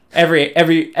 Every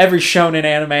shonen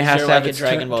anime Is has there to have like a its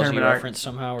Dragon Ball Z tournament arc. reference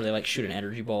somehow where they like shoot an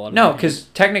energy ball out of No, their because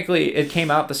technically it came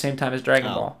out the same time as Dragon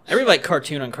hand? Ball. Every like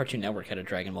cartoon on Cartoon Network had a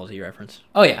Dragon Ball Z reference.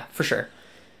 Oh yeah, for sure.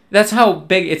 That's how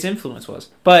big its influence was.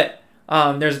 But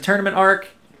there's a tournament arc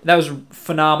that was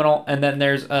phenomenal, and then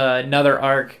there's another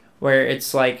arc where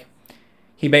it's like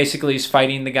he basically is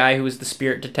fighting the guy who was the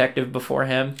spirit detective before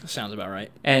him, Sounds about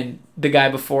right. and the guy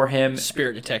before him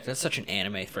Spirit detective. That's such an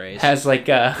anime phrase. has like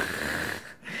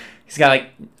he's got like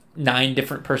 9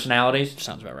 different personalities.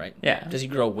 Sounds about right. Yeah. Does he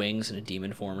grow wings in a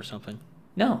demon form or something?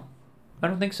 No, I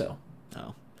don't think so.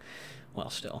 Oh. Well,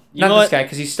 still. Not know this what? guy,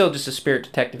 because he's still just a spirit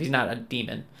detective. He's not a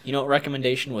demon. You know what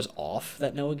recommendation was off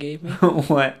that Noah gave me?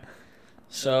 What?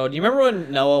 So, do you remember when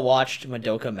Noah watched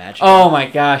Madoka Magica? Oh my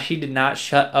gosh, he did not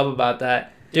shut up about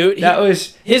that. Dude, That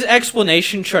was his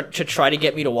explanation to try to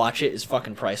get me to watch it is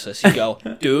fucking priceless. He'd go,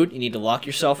 dude, you need to lock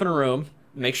yourself in a room,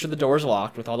 make sure the door's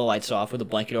locked with all the lights off with a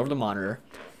blanket over the monitor,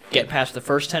 get past the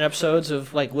first 10 episodes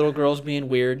of, like, little girls being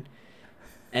weird,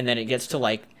 and then it gets to,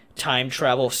 like, time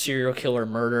travel, serial killer,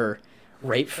 murder,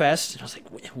 rape fest. And I was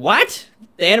like, what?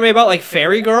 The anime about, like,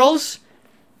 fairy girls?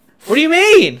 What do you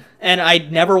mean? And I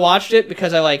never watched it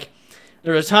because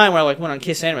there was a time where I went on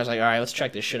Kiss Anime. I was like, all right, let's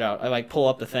check this shit out. I pull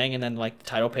up the thing, and then the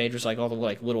title page was all the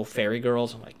little fairy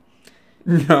girls. I'm like,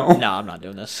 no. no, I'm not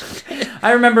doing this.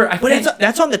 I remember.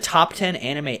 That's on the top 10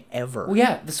 anime ever. Well,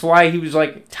 yeah, that's why he was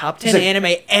like Top he's 10 like-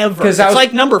 anime ever. 'cause that It's was-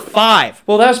 like number 5.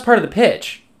 Well, that was part of the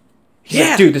pitch. He's Yeah.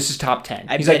 like, dude, this is top 10.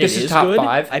 I He's bet like, this it is top good.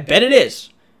 5. I bet it is.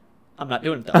 I'm not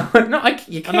doing it though. No,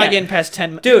 you can't. I'm not getting past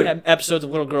 10 Dude. episodes of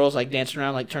little girls dancing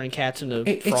around turning cats into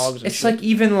frogs. It's and like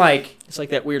even like it's like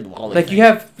that weird lolly. like thing. you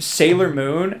have Sailor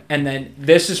Moon, and then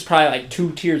this is probably like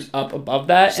 2 tiers up above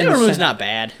that. Sailor and Moon's not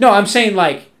bad. No, I'm saying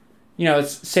like,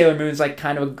 it's Sailor Moon's like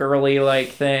kind of a girly like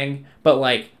thing, but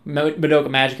like Madoka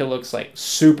Magica looks like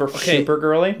super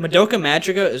girly. Madoka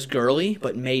Magica is girly,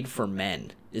 but made for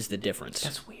men is the difference.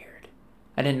 That's weird.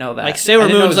 I didn't know that. Like Sailor I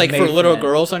didn't know it Moon's was like made for little men.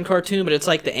 girls on cartoon, but it's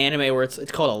like the anime where it's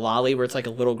called a lolly, where it's like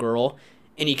a little girl,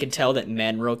 and you can tell that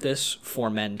men wrote this for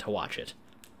men to watch it.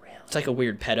 Really? It's like a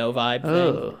weird pedo vibe thing.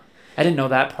 Oh, I didn't know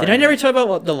that part. Did I never tell you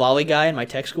about the lolly guy in my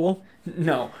tech school?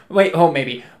 No. Wait. Oh,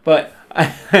 maybe. But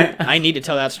I need to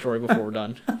tell that story before we're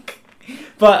done.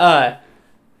 But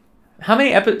how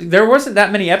many episodes? There wasn't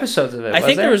that many episodes of it. I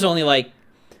think there was only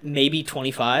maybe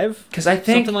 25. Because I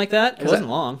think something like that. It wasn't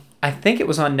long. I think it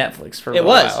was on Netflix for a It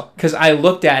while. was. Because I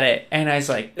looked at it and I was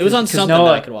like, It was on 'cause something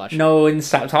that I could watch. No one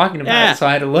stopped talking about Yeah. it, so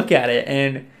I had to look at it,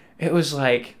 and it was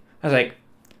like, I was like,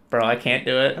 bro, I can't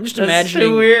do it. I'm just That's imagining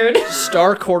so weird.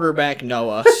 star quarterback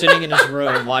Noah sitting in his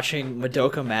room watching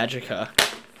Madoka Magica,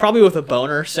 probably with a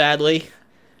boner, sadly,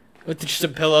 with just a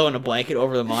pillow and a blanket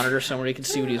over the monitor somewhere he can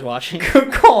see what he's watching.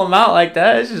 Call him out like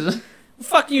that. It's just...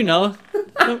 Fuck you, Noah.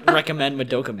 Don't recommend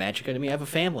Madoka Magica to me. I have a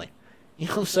family. You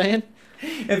know what I'm saying?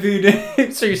 If you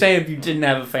did, so you're saying if you didn't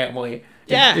have a family,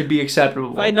 Yeah. it'd be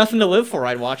acceptable. If I had nothing to live for,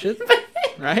 I'd watch it.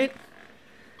 Right?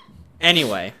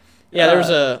 Anyway. Yeah, there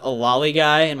was a lolly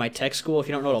guy in my tech school. If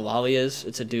you don't know what a lolly is,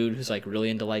 it's a dude who's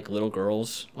really into little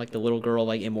girls. Like the little girl,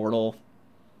 immortal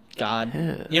god.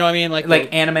 Yeah. You know what I mean?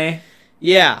 Like anime.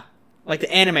 yeah. Like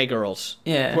the anime girls.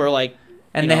 Yeah. Who are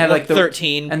and they have the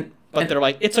 13. But they're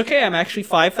like, it's okay, I'm actually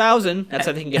 5,000. That's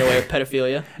how they can get away with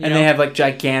pedophilia. And they have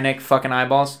gigantic fucking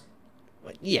eyeballs.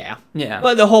 Yeah. Yeah.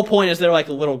 But the whole point is they're like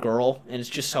a little girl, and it's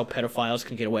just how pedophiles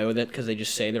can get away with it because they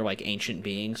just say they're like ancient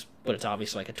beings, but it's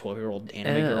obviously like a 12-year-old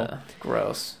anime girl.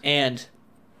 Gross. And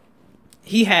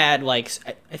he had like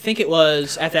I think it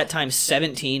was at that time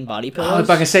 17 body pillows. I was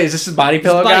about to say, is this a body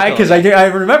pillow body guy? pillow Because guy. I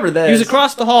remember this. He was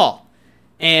across the hall,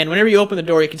 and whenever you open the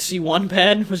door, you can see one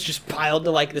bed was just piled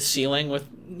to like the ceiling with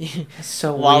That's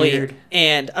so Wally. weird.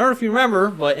 And I don't know if you remember,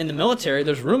 but in the military,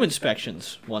 there's room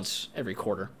inspections once every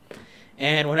quarter.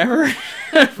 And whenever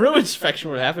room inspection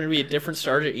would happen, it'd be a different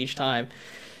sergeant each time.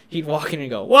 He'd walk in and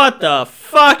go, "What the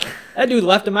fuck?" That dude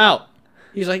left him out.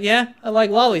 He's like, "Yeah, I like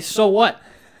lollies. So what?"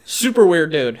 Super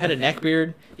weird dude. Had a neck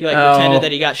beard. He pretended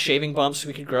that he got shaving bumps so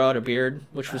he could grow out a beard,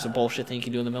 which was a bullshit thing you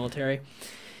could do in the military.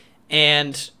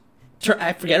 And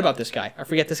I forget about this guy. I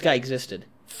forget this guy existed.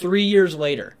 3 years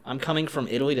later, I'm coming from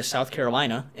Italy to South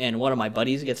Carolina, and one of my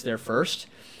buddies gets there first,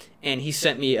 and he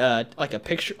sent me a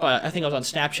picture. I think I was on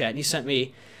Snapchat, and he sent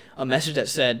me a message that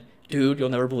said, "Dude, you'll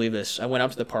never believe this. I went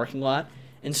out to the parking lot,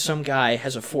 and some guy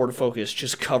has a Ford Focus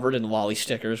just covered in lolly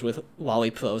stickers with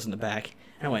lolly pillows in the back."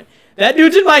 And I went, "That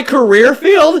dude's in my career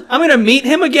field? I'm going to meet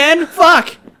him again?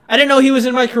 Fuck! I didn't know he was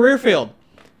in my career field."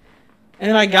 And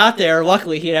then I got there.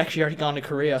 Luckily, he had actually already gone to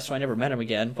Korea, so I never met him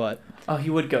again, but... Oh, he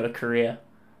would go to Korea.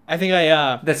 I think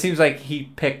That seems like he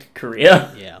picked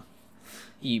Korea. Yeah.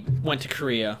 He went to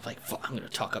Korea, like, fuck, I'm going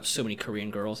to talk up so many Korean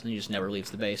girls, and he just never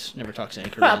leaves the base. Never talks to any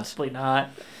Koreans. Probably not.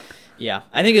 Yeah.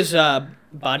 I think his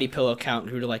body pillow count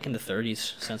grew to, like, in the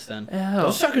 30s since then. Oh.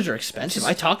 Those suckers are expensive.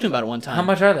 I talked to him about it one time. How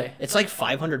much are they? It's like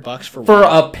 $500 for For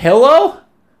one. a pillow?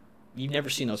 You've never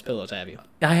seen those pillows, have you?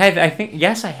 I think,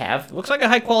 yes, I have. It looks like a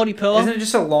high-quality pillow. Isn't it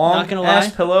just a long Not gonna ass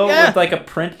lie. pillow Yeah. with like a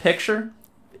print picture?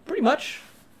 Pretty much.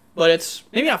 But it's,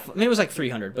 maybe not, maybe it was like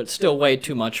 300, but it's still way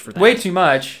too much for that. Way too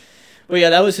much. But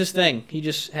yeah, that was his thing. He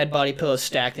just had body pillows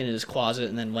stacked in his closet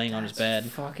and then laying on his bed.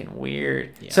 Fucking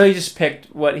weird. Yeah. So he just picked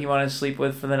what he wanted to sleep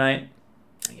with for the night?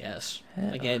 I guess.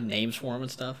 Yeah. Like, he had names for him and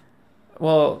stuff.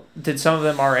 Well, did some of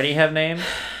them already have names?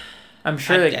 I'm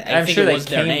sure I I'm think sure it they was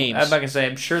their came. names. I'm not gonna say.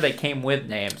 I'm sure they came with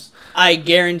names. I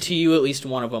guarantee you at least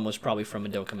one of them was probably from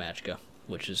Madoka Magica,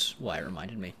 which is why it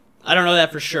reminded me. I don't know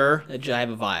that for sure. I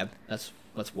have a vibe. That's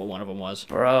what one of them was.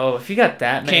 Bro, if you got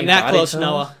that many Came that body close, pillows-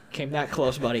 Noah. Came that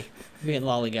close, buddy. Being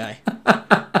lolly guy.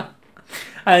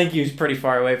 I think he was pretty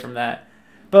far away from that.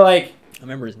 But like, I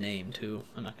remember his name too.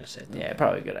 I'm not gonna say it. Though. yeah,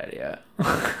 probably a good idea.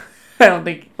 I don't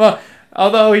think. Well,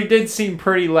 although he did seem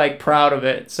pretty like proud of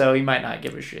it, so he might not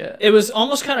give a shit. It was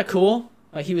almost kind of cool.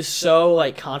 Like, he was so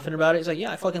like confident about it. He's like,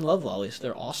 "Yeah, I fucking love lollies.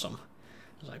 They're awesome."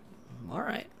 I was like, "All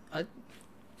right,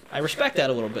 I respect that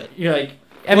a little bit." You're like,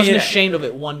 I wasn't ashamed of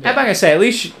it one bit. I'm not gonna say. At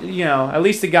least at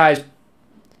least the guy's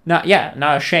not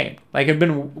ashamed. Like, it'd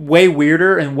been way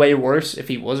weirder and way worse if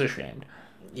he was ashamed.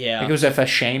 Yeah. Like, it was a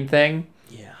shame thing.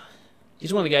 Yeah.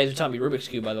 He's one of the guys who taught me Rubik's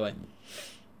Cube, by the way.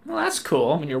 Well, that's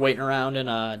cool. When you're waiting around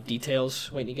in details,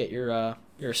 waiting to get your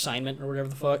assignment or whatever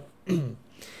the fuck,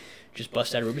 just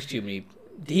bust out a Rubik's Cube. And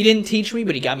he didn't teach me,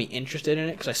 but he got me interested in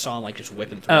it because I saw him like just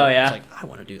whipping through. Oh, it. yeah? I was like, I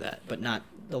want to do that, but not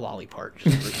the lolly part,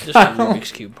 just the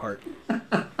Rubik's Cube part.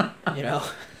 You know.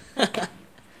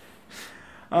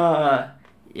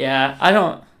 Yeah,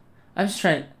 I'm just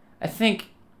trying. I think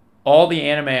all the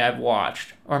anime I've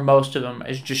watched, or most of them,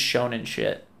 is just shonen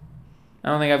shit. I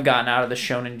don't think I've gotten out of the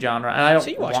shonen genre, and I don't. So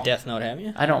you watched Death Note, haven't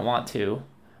you? I don't want to.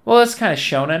 Well, it's kind of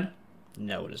shonen.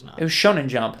 No, it is not. It was Shonen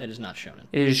Jump. It is not shonen.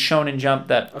 It is Shonen Jump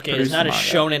that. Okay, it is produced not the a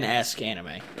manga. shonen-esque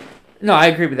anime. No, I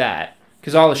agree with that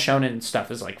because all the shonen stuff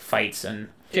is like fights and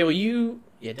Okay, well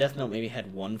Death Note maybe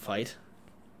had one fight.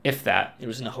 if that. It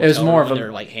was in a hotel was more room of and a-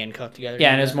 they're like handcuffed together.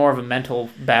 Yeah, and it's more of a mental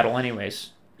battle, anyways.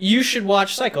 You should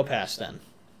watch Psycho-Pass then.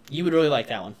 You would really like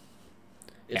that one.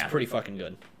 It's Yeah. pretty fucking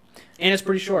good. And it's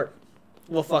pretty short.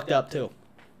 A little fucked up, too.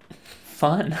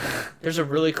 Fun. There's a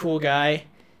really cool guy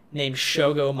named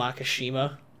Shogo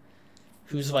Makishima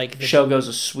who's like... Shogo's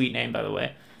a sweet name, by the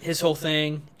way. His whole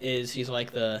thing is he's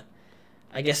like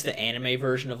I guess the anime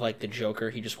version of like the Joker.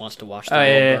 He just wants to watch the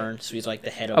world burn. So he's like the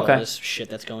head of all this shit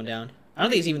that's going down. I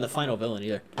don't think he's even the final villain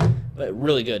either. But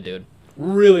really good, dude.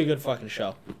 Really good fucking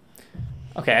show.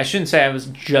 Okay, I shouldn't say I was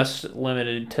just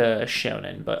limited to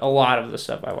shonen, but a lot of the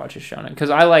stuff I watch is shonen because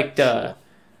I liked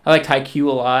Haikyuu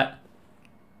a lot.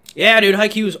 Yeah, dude,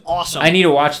 Haikyuu is awesome. I need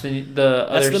to watch the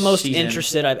That's other the most season.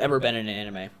 interested I've ever been in an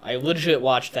anime. I legit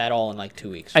watched that all in like 2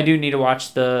 weeks. I do need to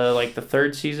watch the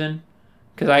third season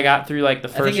because I got through like the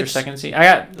first or it's second season. I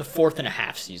got the 4th and a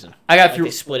half season. I got Like, through.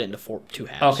 they split it into two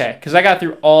halves. Okay, because I got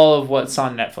through all of what's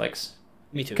on Netflix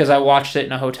Me too. because I watched it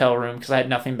in a hotel room because I had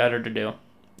nothing better to do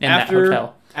in that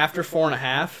hotel. After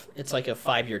 4.5, it's like a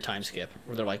 5-year time skip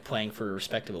where they're like playing for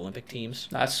respective Olympic teams,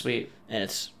 That's sweet. and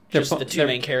it's They're just pl- the two they're-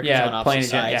 main characters yeah, on playing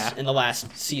opposite again, sides. yeah. And the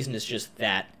last season is just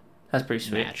that That's pretty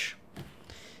sweet. match.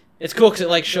 It's cool because it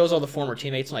like shows all the former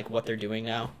teammates and like what they're doing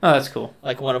now. Oh, that's cool.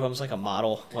 Like one of them's like a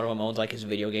model. One of them owns like his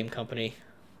video game company.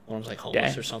 One of them's like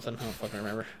homeless Okay. or something. I don't fucking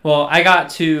remember. Well,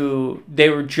 they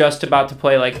were just about to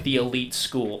play like the elite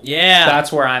school. Yeah.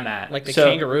 That's where I'm at. Like the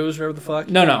Kangaroos, whatever the fuck.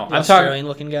 No, The I'm talking. Australian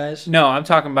looking guys. No, I'm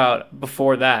talking about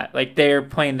before that. Like they're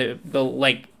playing the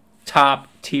like top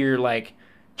tier like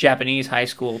Japanese high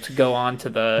school to go on to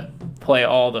the play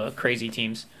all the crazy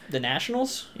teams. The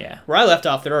Nationals? Yeah. Where I left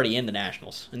off, they're already in the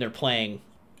Nationals. And they're playing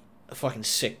a fucking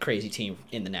sick, crazy team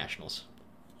in the Nationals.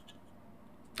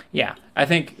 Yeah. I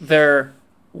think they're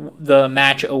the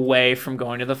match away from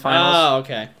going to the finals. Oh,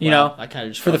 okay. You know, I kind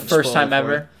of just for the fucking first spoiled time it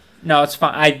for ever. No, it's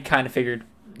fine. I kind of figured.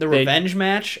 you. The revenge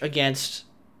match against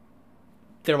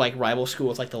their like rival school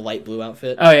with like the light blue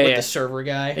outfit. Oh, yeah, with yeah. the server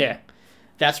guy. Yeah.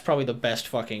 That's probably the best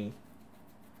fucking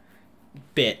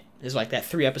bit. Is like that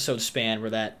 3-episode span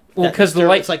where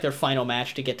it's like their final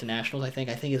match to get to nationals. I think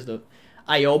is the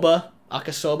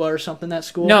Akasoba or something. That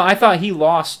school. No, I thought he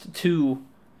lost to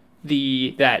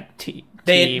that team.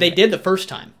 They did the first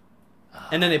time,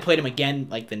 and then they played him again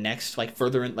like the next like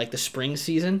further in like the spring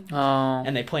season. Oh.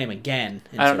 And they play him again.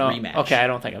 I don't know. Rematch. Okay, I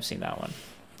don't think I've seen that one.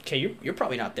 Okay, you're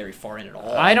probably not very far in at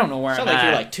all. I don't know where It's I'm not like at.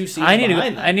 you're like 2 seasons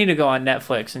behind them. I need to go on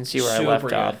Netflix and see where I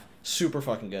left off. Super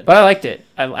fucking good. But I liked it.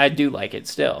 I do like it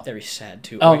still. Very sad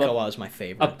too. Oh, Oikawa is my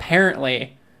favorite.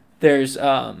 Apparently, there's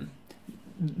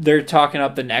they're talking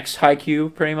up the next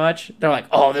Haikyuu pretty much. They're like,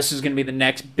 oh, this is gonna be the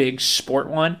next big sport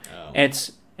one, and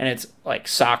it's like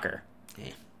soccer.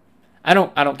 Yeah. I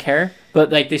don't care,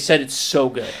 but like they said, it's so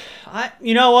good.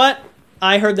 You know what?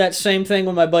 I heard that same thing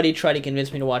when my buddy tried to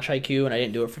convince me to watch Haikyuu, and I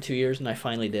didn't do it for 2 years, and I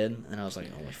finally did, and I was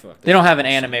like, holy fuck. They don't have an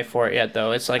anime for it yet,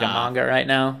 though. It's like a manga right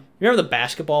now. You remember the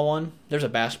basketball one? There's a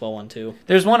basketball one, too.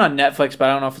 There's one on Netflix, but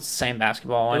I don't know if it's the same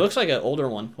basketball one. It looks like an older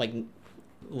one, like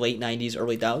late 90s,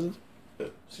 early 2000s.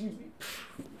 Excuse me.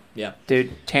 Yeah.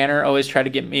 Dude, Tanner always tried to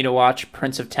get me to watch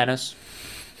Prince of Tennis.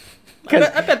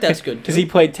 I bet that's good, too. Because he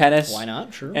played tennis. Why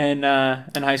not? Sure. In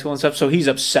high school and stuff, so he's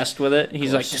obsessed with it.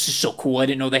 He's like, "This is so cool! I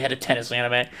didn't know they had a tennis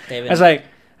anime." I was like,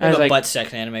 butt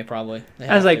sex anime probably.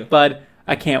 I was like, "Bud,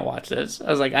 I can't watch this."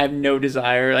 I was like, "I have no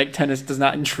desire. Like, tennis does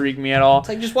not intrigue me at all." It's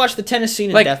like just watch the tennis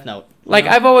scene in like, Death Note. Like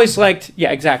I've always liked,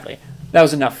 yeah, exactly. That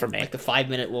was enough for me. Like the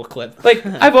 5-minute little clip. Like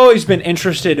I've always been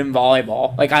interested in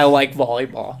volleyball. Like I like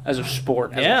volleyball as a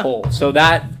sport as a whole. So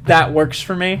that works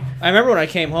for me. I remember when I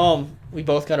came home. We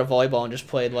both got a volleyball and just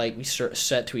played, like, we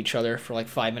set to each other for, like,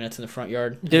 5 minutes in the front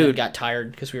yard. Dude. Got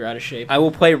tired because we were out of shape. I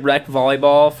will play rec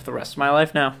volleyball for the rest of my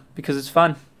life now because it's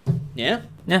fun. Yeah?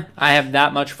 Yeah, I have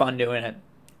that much fun doing it.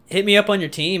 Hit me up on your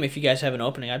team if you guys have an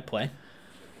opening. I'd play.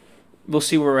 We'll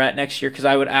see where we're at next year because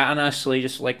I would honestly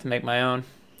just like to make my own.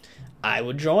 I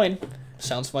would join.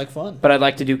 Sounds like fun. But I'd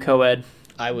like to do co-ed.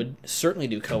 I would certainly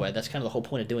do co-ed. That's kind of the whole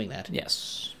point of doing that.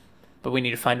 Yes. But we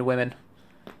need to find women.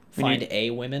 We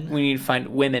need women? We need to find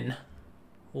women.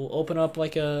 We'll open up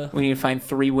like a... We need to find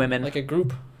 3 women. Like a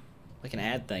group. Like an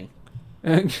ad thing.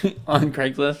 On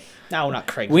Craigslist? No, not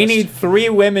Craigslist. We need 3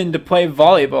 women to play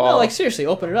volleyball. No, like seriously,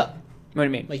 open it up. What do you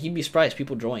mean? Like you'd be surprised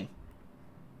people join.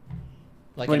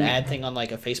 Like an ad thing on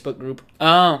like a Facebook group.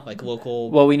 Oh. Like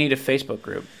local... Well, we need a Facebook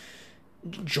group.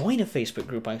 Join a Facebook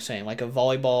group, I'm saying, like a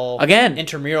volleyball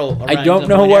intramural around I don't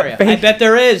know what I bet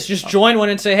there is. Just join one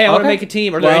and say, hey, I want to make a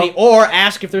team. Or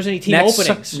ask if there's any team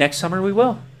openings. Next summer we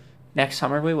will.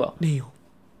 Neil.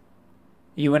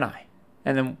 You and I.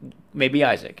 And then maybe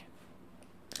Isaac.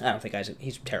 I don't think Isaac,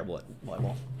 he's terrible at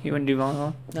volleyball. He wouldn't do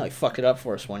volleyball? No, he fucked it up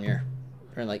for us one year.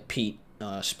 During like Pete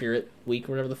Spirit Week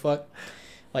or whatever the fuck.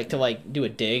 Like to like do a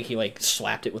dig, he like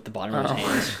slapped it with the bottom of his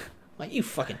hands. Like, you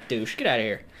fucking douche. Get out of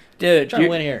here. Dude, trying to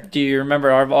win here. Do you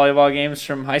remember our volleyball games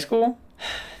from high school?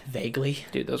 Vaguely.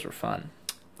 Dude, those were fun.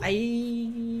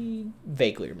 I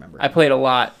vaguely remember. I played a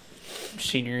lot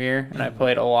senior year, and I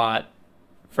played a lot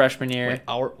freshman year. Wait,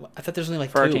 I thought there was only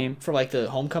like for 2. Our team. For like the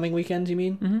homecoming weekends, you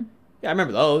mean? Mm-hmm. Yeah, I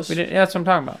remember those. Yeah, that's what I'm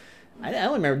talking about. I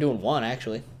only remember doing one,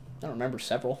 actually. I don't remember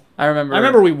several. I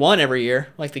remember we won every year,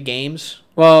 like the games.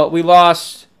 Well, we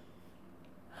lost.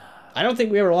 I don't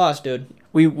think we ever lost, dude.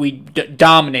 We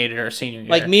dominated our senior year.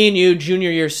 Like me and you, junior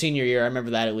year, senior year. I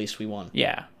remember that at least we won.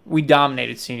 Yeah, we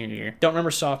dominated senior year. Don't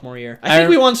remember sophomore year. I think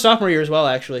we won sophomore year as well,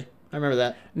 actually. I remember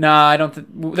that. Nah, I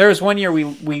don't. There was one year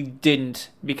we didn't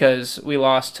because we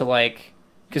lost to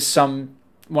because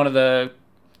one of the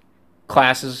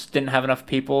classes didn't have enough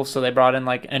people, so they brought in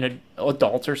like an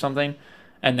adult or something,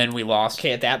 and then we lost.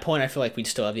 Okay, at that point, I feel like we'd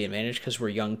still have the advantage because we're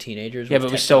young teenagers. Yeah,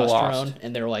 but we still lost.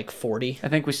 And they're like 40. I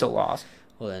think we still lost.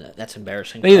 Well, then that's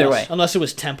embarrassing. Either way. Unless it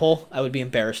was Temple, I would be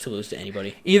embarrassed to lose to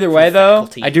anybody. Either way, though,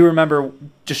 I do remember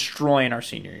destroying our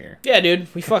senior year. Yeah,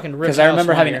 dude. We fucking ripped. Because I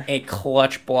remember having a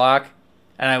clutch block,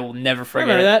 and I will never forget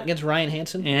remember that against Ryan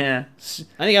Hansen? Yeah.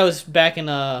 I think I was back in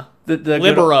the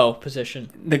libero position.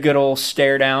 The good old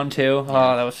stare down, too.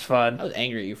 Yeah. Oh, that was fun. I was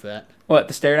angry at you for that. What,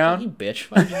 the stare down? You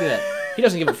bitch. Why did you do that? He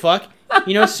doesn't give a fuck.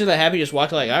 You know, as soon as that happened, he just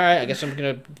walked like, all right, I guess I'm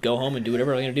going to go home and do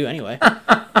whatever I'm going to do anyway.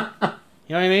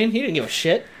 You know what I mean? He didn't give a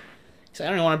shit. He said, I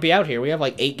don't even want to be out here. We have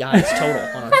like 8 guys total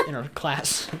in our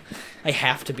class. I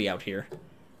have to be out here.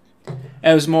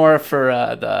 It was more for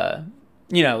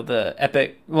the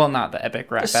epic, well, not the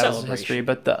epic rap battles history,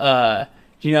 but the,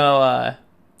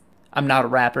 I'm not a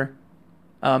rapper.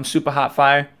 Super Hot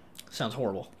Fire. Sounds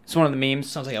horrible. It's one of the memes.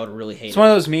 Sounds like I would really hate it. It's one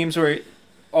of those memes where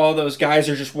all those guys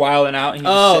are just wilding out and he's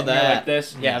just sitting there like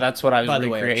this. Yeah, that's what I was recreating.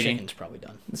 By the way, our chicken's probably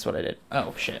done. That's what I did.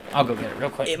 Oh, shit. I'll go get it real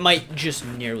quick. It might just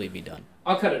nearly be done.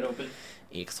 I'll cut it open.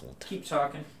 Excellent. Keep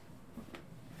talking.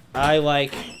 I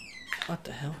like... What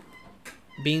the hell?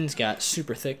 Beans got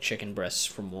super thick chicken breasts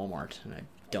from Walmart, and I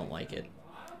don't like it.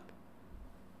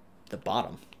 The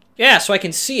bottom. Yeah, so I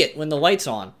can see it when the light's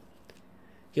on.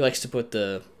 He likes to put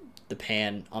the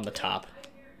pan on the top.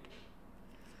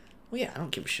 Well, yeah, I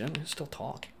don't give a shit. I'm going to still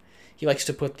talk. He likes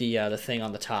to put the thing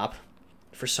on the top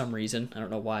for some reason. I don't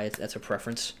know why that's a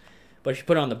preference. But if you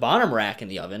put it on the bottom rack in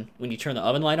the oven, when you turn the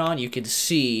oven light on, you can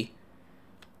see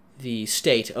the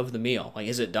state of the meal. Like,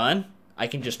 is it done? I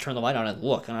can just turn the light on and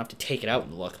look. I don't have to take it out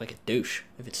and look like a douche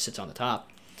if it sits on the top.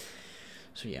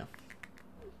 So, yeah.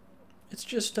 It's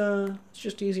just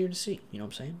easier to see. You know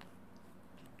what I'm saying?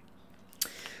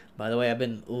 By the way, I've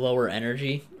been lower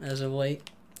energy as of late,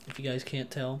 if you guys can't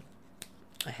tell.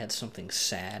 I had something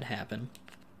sad happen,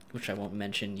 which I won't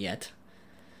mention yet.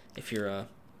 If you're a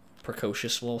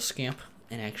precocious little scamp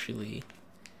and actually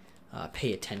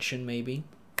pay attention, maybe,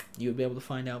 you would be able to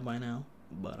find out by now.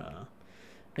 But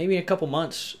maybe in a couple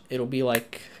months, it'll be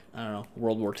like, I don't know,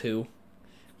 World War II,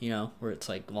 where it's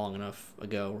like long enough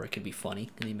ago where it could be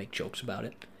funny and they make jokes about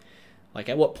it. Like,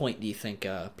 at what point do you think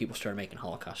people started making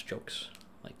Holocaust jokes?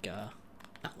 Like,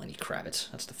 not Lenny Kravitz,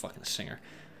 that's the fucking singer.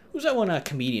 Who's that one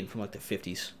comedian from like the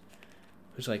 50s?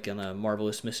 Who's like in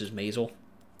Marvelous Mrs. Maisel?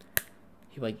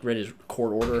 He like read his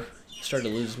court order, started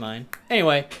to lose his mind.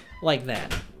 Anyway, like that.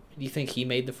 Do you think he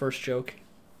made the first joke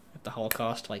at the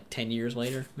Holocaust like 10 years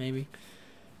later, maybe?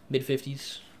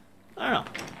 Mid-50s? I don't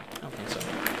know. I don't think so.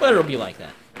 But it'll be like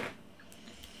that.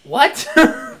 What?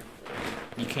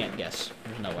 You can't guess.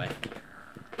 There's no way.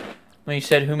 When you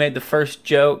said who made the first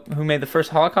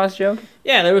Holocaust joke?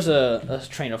 Yeah, there was a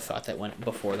train of thought that went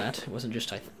before that. It wasn't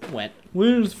just when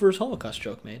was the first Holocaust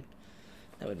joke made?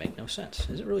 That would make no sense.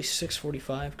 Is it really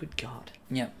 6:45? Good God.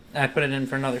 Yeah, I put it in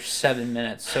for another 7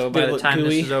 minutes, so by the time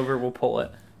this is over, we'll pull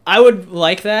it. I would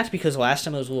like that because last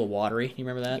time it was a little watery. You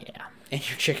remember that? Yeah. And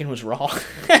your chicken was raw.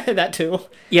 That too.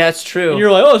 Yeah, it's true. And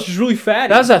you're like, oh, it's just really fatty.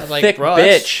 That was a thick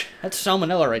bitch. That's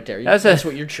salmonella right there. That's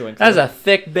what you're chewing. That's a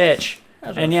thick bitch.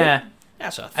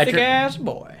 That's a thick ass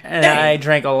boy. And damn. I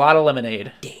drank a lot of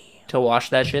lemonade to wash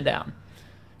that shit down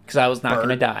because I was not going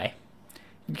to die.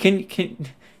 Can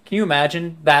you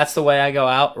imagine? That's the way I go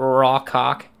out, raw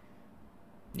cock.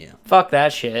 Yeah. Fuck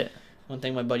that shit. One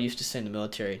thing my buddy used to say in the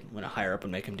military, when a higher up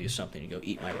would make him do something, he'd go,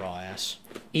 "Eat my raw ass."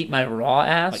 Eat my raw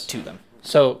ass? Like to them.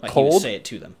 So like cold? He would say it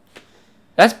to them.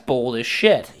 That's bold as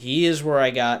shit. He is where I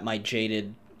got my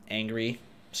jaded, angry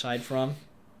side from.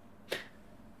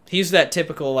 He's that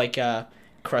typical, like,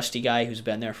 crusty guy who's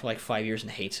been there for, like, 5 years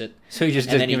and hates it. So he just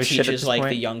doesn't give a shit at this And then he teaches, like, point?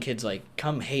 the young kids, like,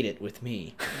 come hate it with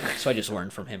me. So I just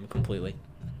learned from him completely.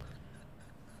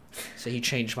 So he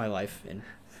changed my life, and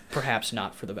perhaps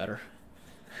not for the better.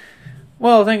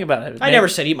 Well, think about it. I never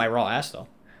said eat my raw ass, though.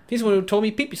 He's the one who told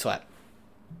me pee-pee slap.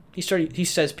 He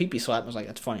says pee-pee slap, and I was like,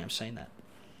 that's funny, I'm saying that.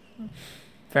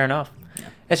 Fair enough. Yeah.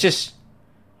 That's just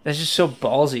so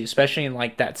ballsy, especially in,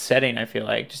 like, that setting, I feel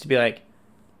like. Just to be like,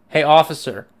 hey,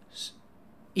 officer,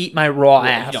 eat my raw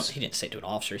ass. He didn't say it to an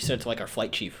officer. He said it to, like, our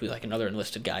flight chief, who's, like, another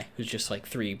enlisted guy, who's just, like,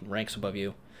 3 ranks above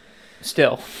you.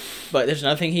 Still. But there's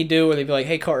another thing he'd do where they'd be like,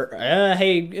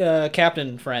 hey,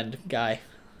 captain friend guy.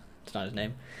 It's not his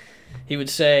name. He would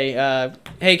say,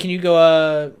 hey, can you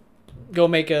go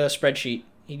make a spreadsheet?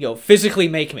 He'd go, physically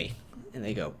make me. And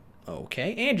they go,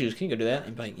 okay. Andrews, can you go do that? And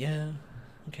he'd be like, yeah,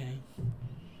 okay.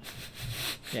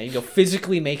 Yeah, you go,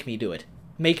 physically make me do it.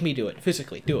 Make me do it.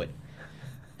 Physically, do it.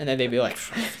 And then they'd be like,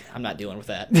 I'm not dealing with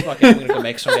that. Fuck it, I'm going to go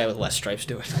make some guy with less stripes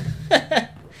do it.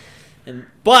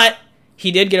 But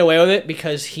he did get away with it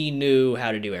because he knew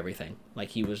how to do everything.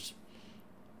 He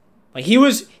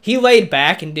laid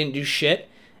back and didn't do shit.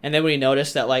 And then when he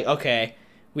noticed that, like, okay,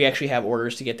 we actually have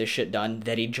orders to get this shit done,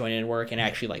 that he'd join in work and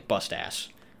actually, like, bust ass.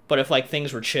 But if, like,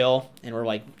 things were chill and we're,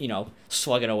 like, you know,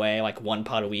 slugging away, like, 1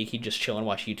 pot a week, he'd just chill and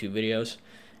watch YouTube videos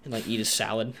and, like, eat his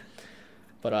salad.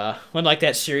 But when, like,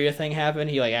 that Syria thing happened,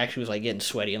 he, like, actually was, like, getting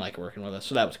sweaty and, like, working with us.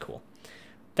 So that was cool.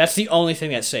 That's the only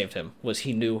thing that saved him, was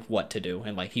he knew what to do.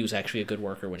 And, like, he was actually a good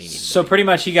worker when he needed to. So pretty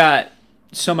much he got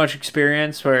so much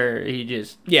experience where he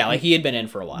just... Yeah, like, he had been in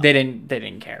for a while. They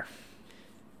didn't care.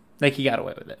 Like, he got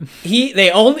away with it.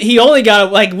 He only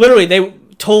got, like, literally, they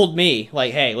told me,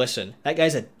 like, hey, listen, that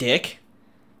guy's a dick,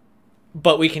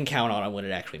 but we can count on him when it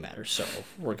actually matters, so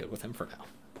we're good with him for now.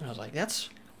 And I was like, that's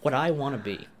what I want to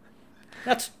be.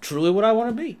 That's truly what I want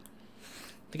to be.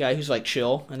 The guy who's, like,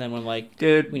 chill, and then when, like,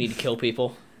 dude, we need to kill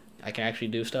people, I can actually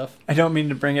do stuff. I don't mean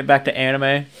to bring it back to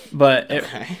anime, but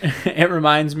it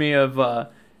reminds me of,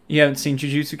 you haven't seen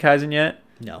Jujutsu Kaisen yet?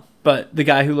 No. But the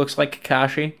guy who looks like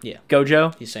Kakashi, yeah,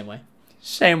 Gojo, he's the same way.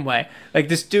 Same way. Like,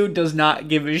 this dude does not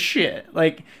give a shit.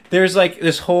 Like, there's, like,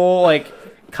 this whole, like,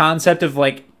 concept of,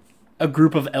 like, a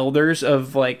group of elders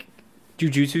of, like,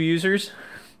 jujutsu users.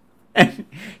 And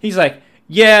he's like,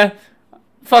 yeah,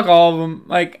 fuck all of them.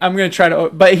 Like, I'm going to try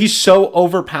to... But he's so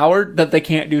overpowered that they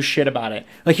can't do shit about it.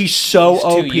 Like, he's so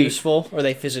OP. Too useful, or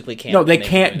they physically can't... No, they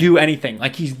can't do anything.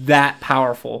 Like, he's that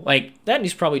powerful. Like... That, and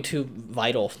he's probably too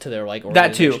vital to their, like, That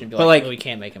organization. too. To be But, like... Well, we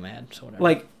can't make him mad, so whatever.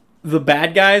 Like... The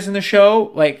bad guys in the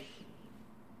show, like,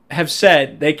 have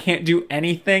said they can't do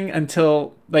anything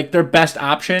until, like, their best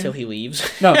option... Until he leaves.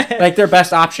 No, like, their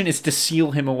best option is to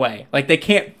seal him away. Like, they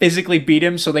can't physically beat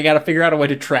him, so they got to figure out a way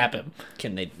to trap him.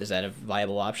 Is that a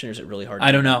viable option, or is it really hard to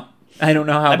I don't know. I don't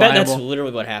know how I bet viable. that's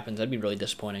literally what happens. That'd be really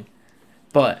disappointing.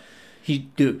 But,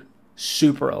 dude,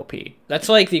 super OP. That's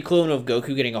like the equivalent of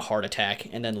Goku getting a heart attack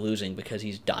and then losing because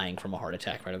he's dying from a heart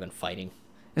attack rather than fighting.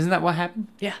 Isn't that what happened?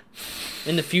 Yeah.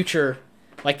 In the future,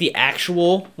 like the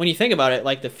actual, when you think about it,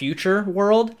 like the future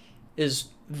world is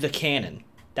the canon.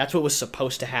 That's what was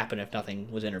supposed to happen if nothing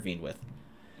was intervened with.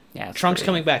 Yeah. Trunks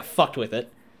coming back fucked with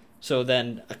it. So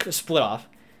then a split off.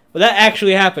 But that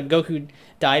actually happened. Goku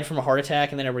died from a heart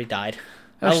attack and then everybody died.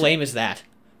 How lame is that?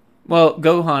 Well,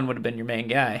 Gohan would have been your main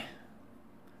guy.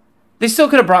 They still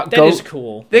could have brought That is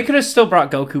cool. They could have still brought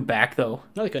Goku back, though.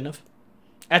 No, they couldn't have.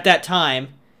 At that time,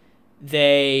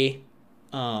 they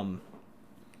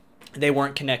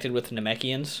weren't connected with the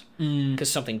Namekians because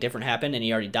something different happened, and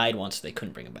he already died once. So they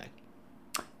couldn't bring him back.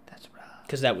 That's rough.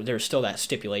 Because there was still that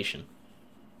stipulation.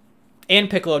 And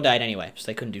Piccolo died anyway, so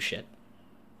they couldn't do shit.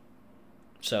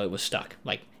 So it was stuck.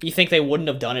 Like, you think they wouldn't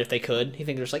have done it if they could? You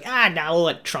think they're just like, now we'll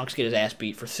let Trunks get his ass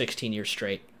beat for 16 years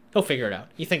straight. He'll figure it out.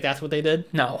 You think that's what they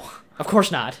did? No. Of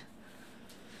course not.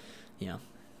 Yeah.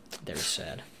 Very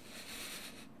sad.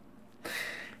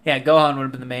 Yeah, Gohan would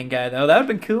have been the main guy, though. That would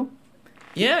have been cool.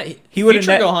 Yeah, he would have.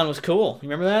 Future Gohan was cool. You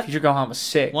remember that? Future Gohan was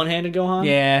sick. One-handed Gohan?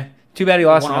 Yeah. Too bad he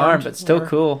lost an arm, but still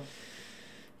cool.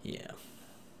 Yeah.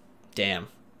 Damn.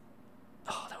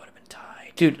 Oh, that would have been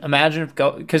tight. Dude, imagine if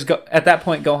because at that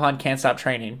point Gohan can't stop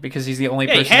training because he's the only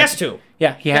person. He has to.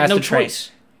 Yeah, he has no to train.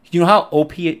 choice. You know how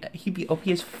OP he'd be OP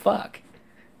as fuck.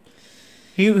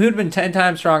 He would have been 10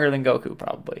 times stronger than Goku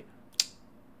probably.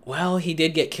 Well, he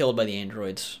did get killed by the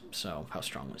androids, so how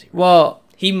strong was he? Well,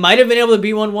 he might have been able to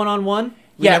be one-on-one.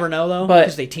 We never know, though,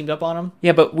 because they teamed up on him.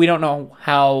 Yeah, but we don't know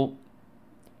how...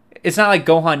 It's not like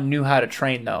Gohan knew how to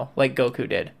train, though, like Goku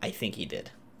did. I think he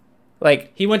did.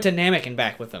 Like... He went to Namek and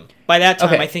back with him. By that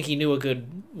time, I think he knew a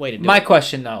good way to do it. My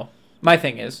question, though, my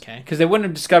thing is... Because they wouldn't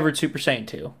have discovered Super Saiyan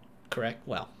 2. Correct.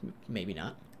 Well, maybe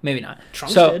not. Maybe not.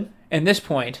 Trunks did. At this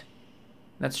point...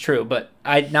 That's true, but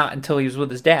not until he was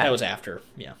with his dad. That was after,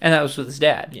 yeah. And that was with his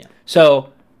dad. Yeah.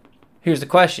 So, here's the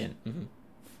question. Mm-hmm.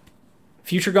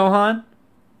 Future Gohan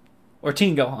or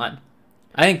Teen Gohan?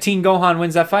 I think Teen Gohan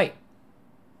wins that fight.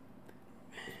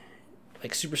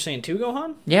 Like Super Saiyan 2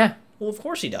 Gohan? Yeah. Well, of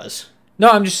course he does. No,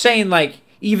 I'm just saying, like,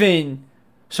 even...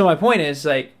 So my point is,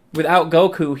 like, without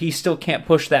Goku, he still can't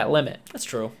push that limit. That's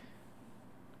true.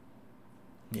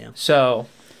 Yeah. So...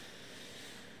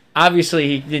 Obviously,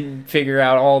 he didn't figure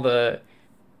out all the...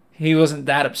 He wasn't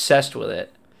that obsessed with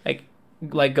it, like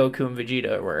Goku and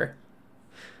Vegeta were.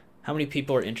 How many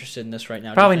people are interested in this right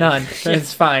now? Probably none.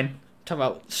 It's fine. Talking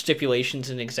about stipulations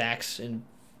and exacts in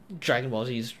Dragon Ball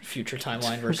Z's future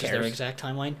timeline versus their exact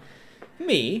timeline.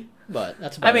 Me, but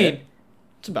that's about it.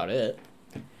 That's about it.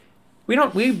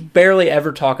 We barely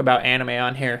ever talk about anime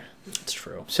on here. That's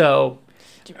true. So...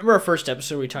 Do you remember our first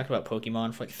episode where we talked about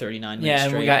Pokemon for like 39 minutes straight?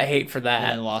 Yeah, and we got hate for that.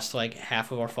 And then lost like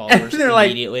half of our followers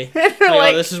immediately. Like,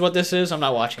 oh, this is what this is? I'm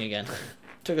not watching again.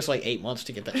 Took us like 8 months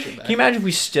to get that shit back. Can you imagine if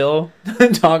we still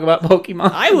talk about Pokemon?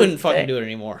 I wouldn't fucking do it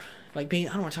anymore. Like being,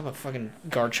 I don't want to talk about fucking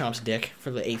Garchomp's dick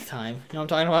for the 8th time. You know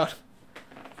what I'm talking about?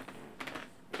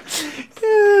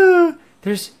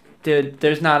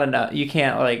 There's not enough. You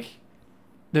can't, like,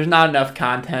 there's not enough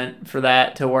content for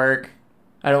that to work.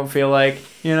 I don't feel like,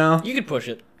 you know? You could push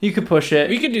it. You could push it.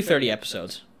 We could do 30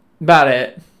 episodes. About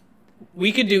it.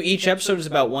 We could do each episode is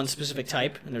about one specific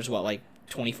type, and there's what, like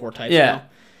 24 types Yeah. now?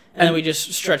 And then we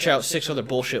just stretch out 6 other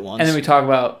bullshit ones. And then we talk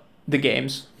about the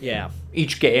games. Yeah.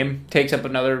 Each game takes up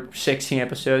another 16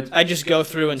 episodes. I just go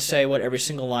through and say what every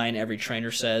single line every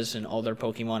trainer says and all their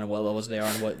Pokemon and what levels they are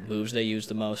and what moves they use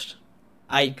the most.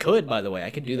 I could, by the way. I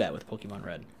could do that with Pokemon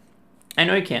Red. I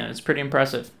know you can. It's pretty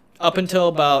impressive. Up until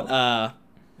about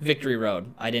Victory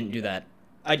Road, I didn't do that.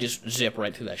 I just zip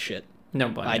right through that shit. No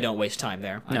blame. I don't waste time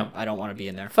there. No. I don't want to be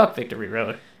in there. Fuck Victory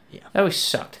Road. Yeah. That always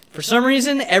sucked. For some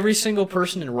reason, every single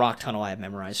person in Rock Tunnel I have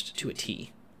memorized to a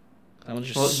T. That one's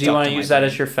just Well, do you want to use that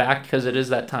as your fact? Because it is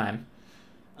that time.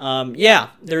 Yeah,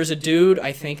 there's a dude,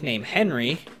 I think, named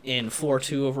Henry in Floor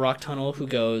 2 of Rock Tunnel who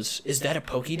goes, "Is that a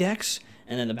Pokédex?"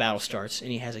 And then the battle starts, and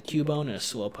he has a Cubone and a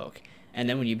Slowpoke. And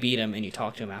then when you beat him and you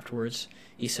talk to him afterwards,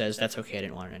 he says, "That's okay, I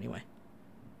didn't want it anyway."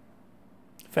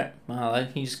 Fair. Well,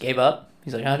 he just gave up.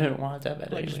 He's like, I didn't want it that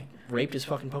bad Like, just anyway. raped his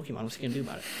fucking Pokemon. What's he gonna do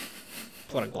about it?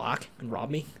 Pull out a Glock and rob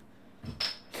me?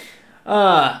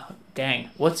 Dang.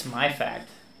 What's my fact?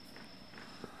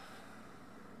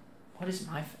 What is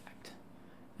my fact?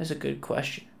 That's a good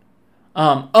question.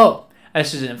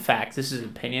 This isn't a fact. This is an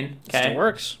opinion. It Okay. still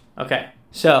works. Okay.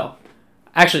 So,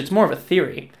 actually, it's more of a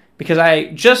theory because I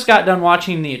just got done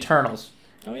watching The Eternals.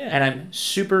 Oh, yeah. And I'm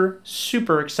super,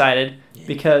 super excited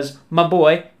because my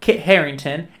boy, Kit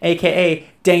Harington, a.k.a.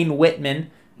 Dane Whitman,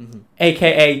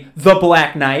 a.k.a. The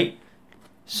Black Knight,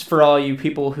 for all you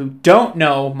people who don't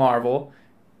know Marvel,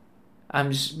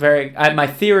 I'm just my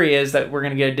theory is that we're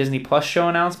going to get a Disney Plus show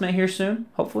announcement here soon,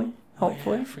 hopefully. Oh,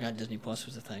 yeah, I forgot Disney Plus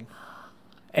was a thing.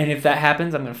 And if that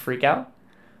happens, I'm going to freak out.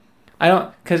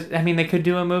 Because they could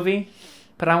do a movie,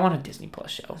 but I want a Disney Plus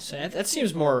show. So that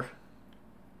seems more...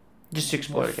 Just to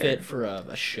explore more fit for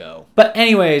a show. But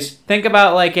anyways, think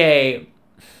about like a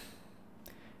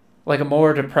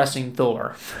more depressing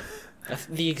Thor.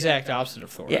 The exact opposite of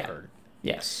Thor, Yeah. I heard.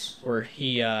 Yes. Where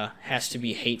he has to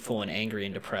be hateful and angry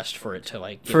and depressed for it to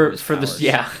like give For him his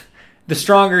powers. the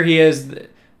stronger he is,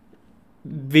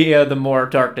 the more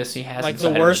darkness he has. Like the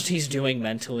worst he's doing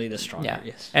mentally, the stronger he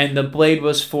is. And the blade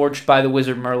was forged by the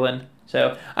wizard Merlin.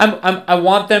 So I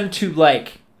want them to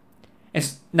like.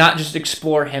 It's not just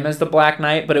explore him as the Black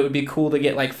Knight, but it would be cool to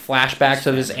get like flashbacks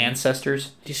of his ancestors.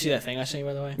 Do you see that thing I sent you,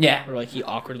 by the way? Yeah. Where like he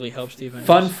awkwardly helps the Avengers.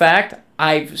 Fun fact: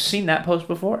 I've seen that post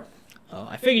before. Oh,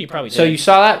 I figured you probably did. So you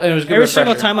saw that? And it was a good Every refresher.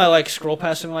 single time I like scroll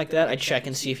past something like that, I check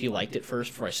and see if you liked it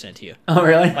first before I send it to you. Oh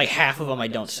really? Like half of them I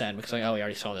don't send because like, oh, we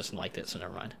already saw this and liked it, so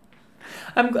never mind.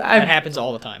 I'm That glad. happens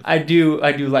all the time. I do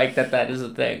like that is a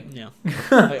thing. Yeah.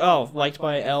 Like, oh, liked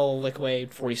by L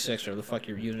Liquid 46 or the fuck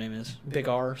your username is. Big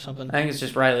R or something. I think it's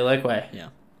just Riley Lakeway. Yeah.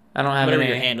 I don't have Whatever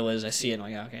any. your handle is, I see it and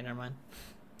I'm like, okay, never mind.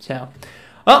 So,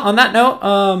 well, on that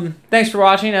note, thanks for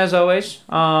watching as always.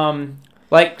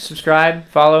 Like, subscribe,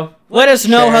 follow. Let us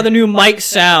know Share. how the new mics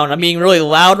sound. I'm being really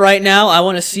loud right now. I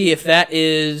want to see if that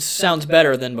sounds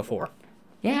better than before.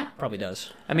 Yeah. Probably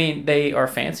does. I mean, they are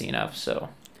fancy enough, so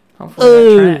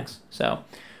hopefully that tracks. So,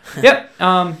 yep.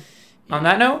 On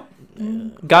that note,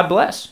 God bless.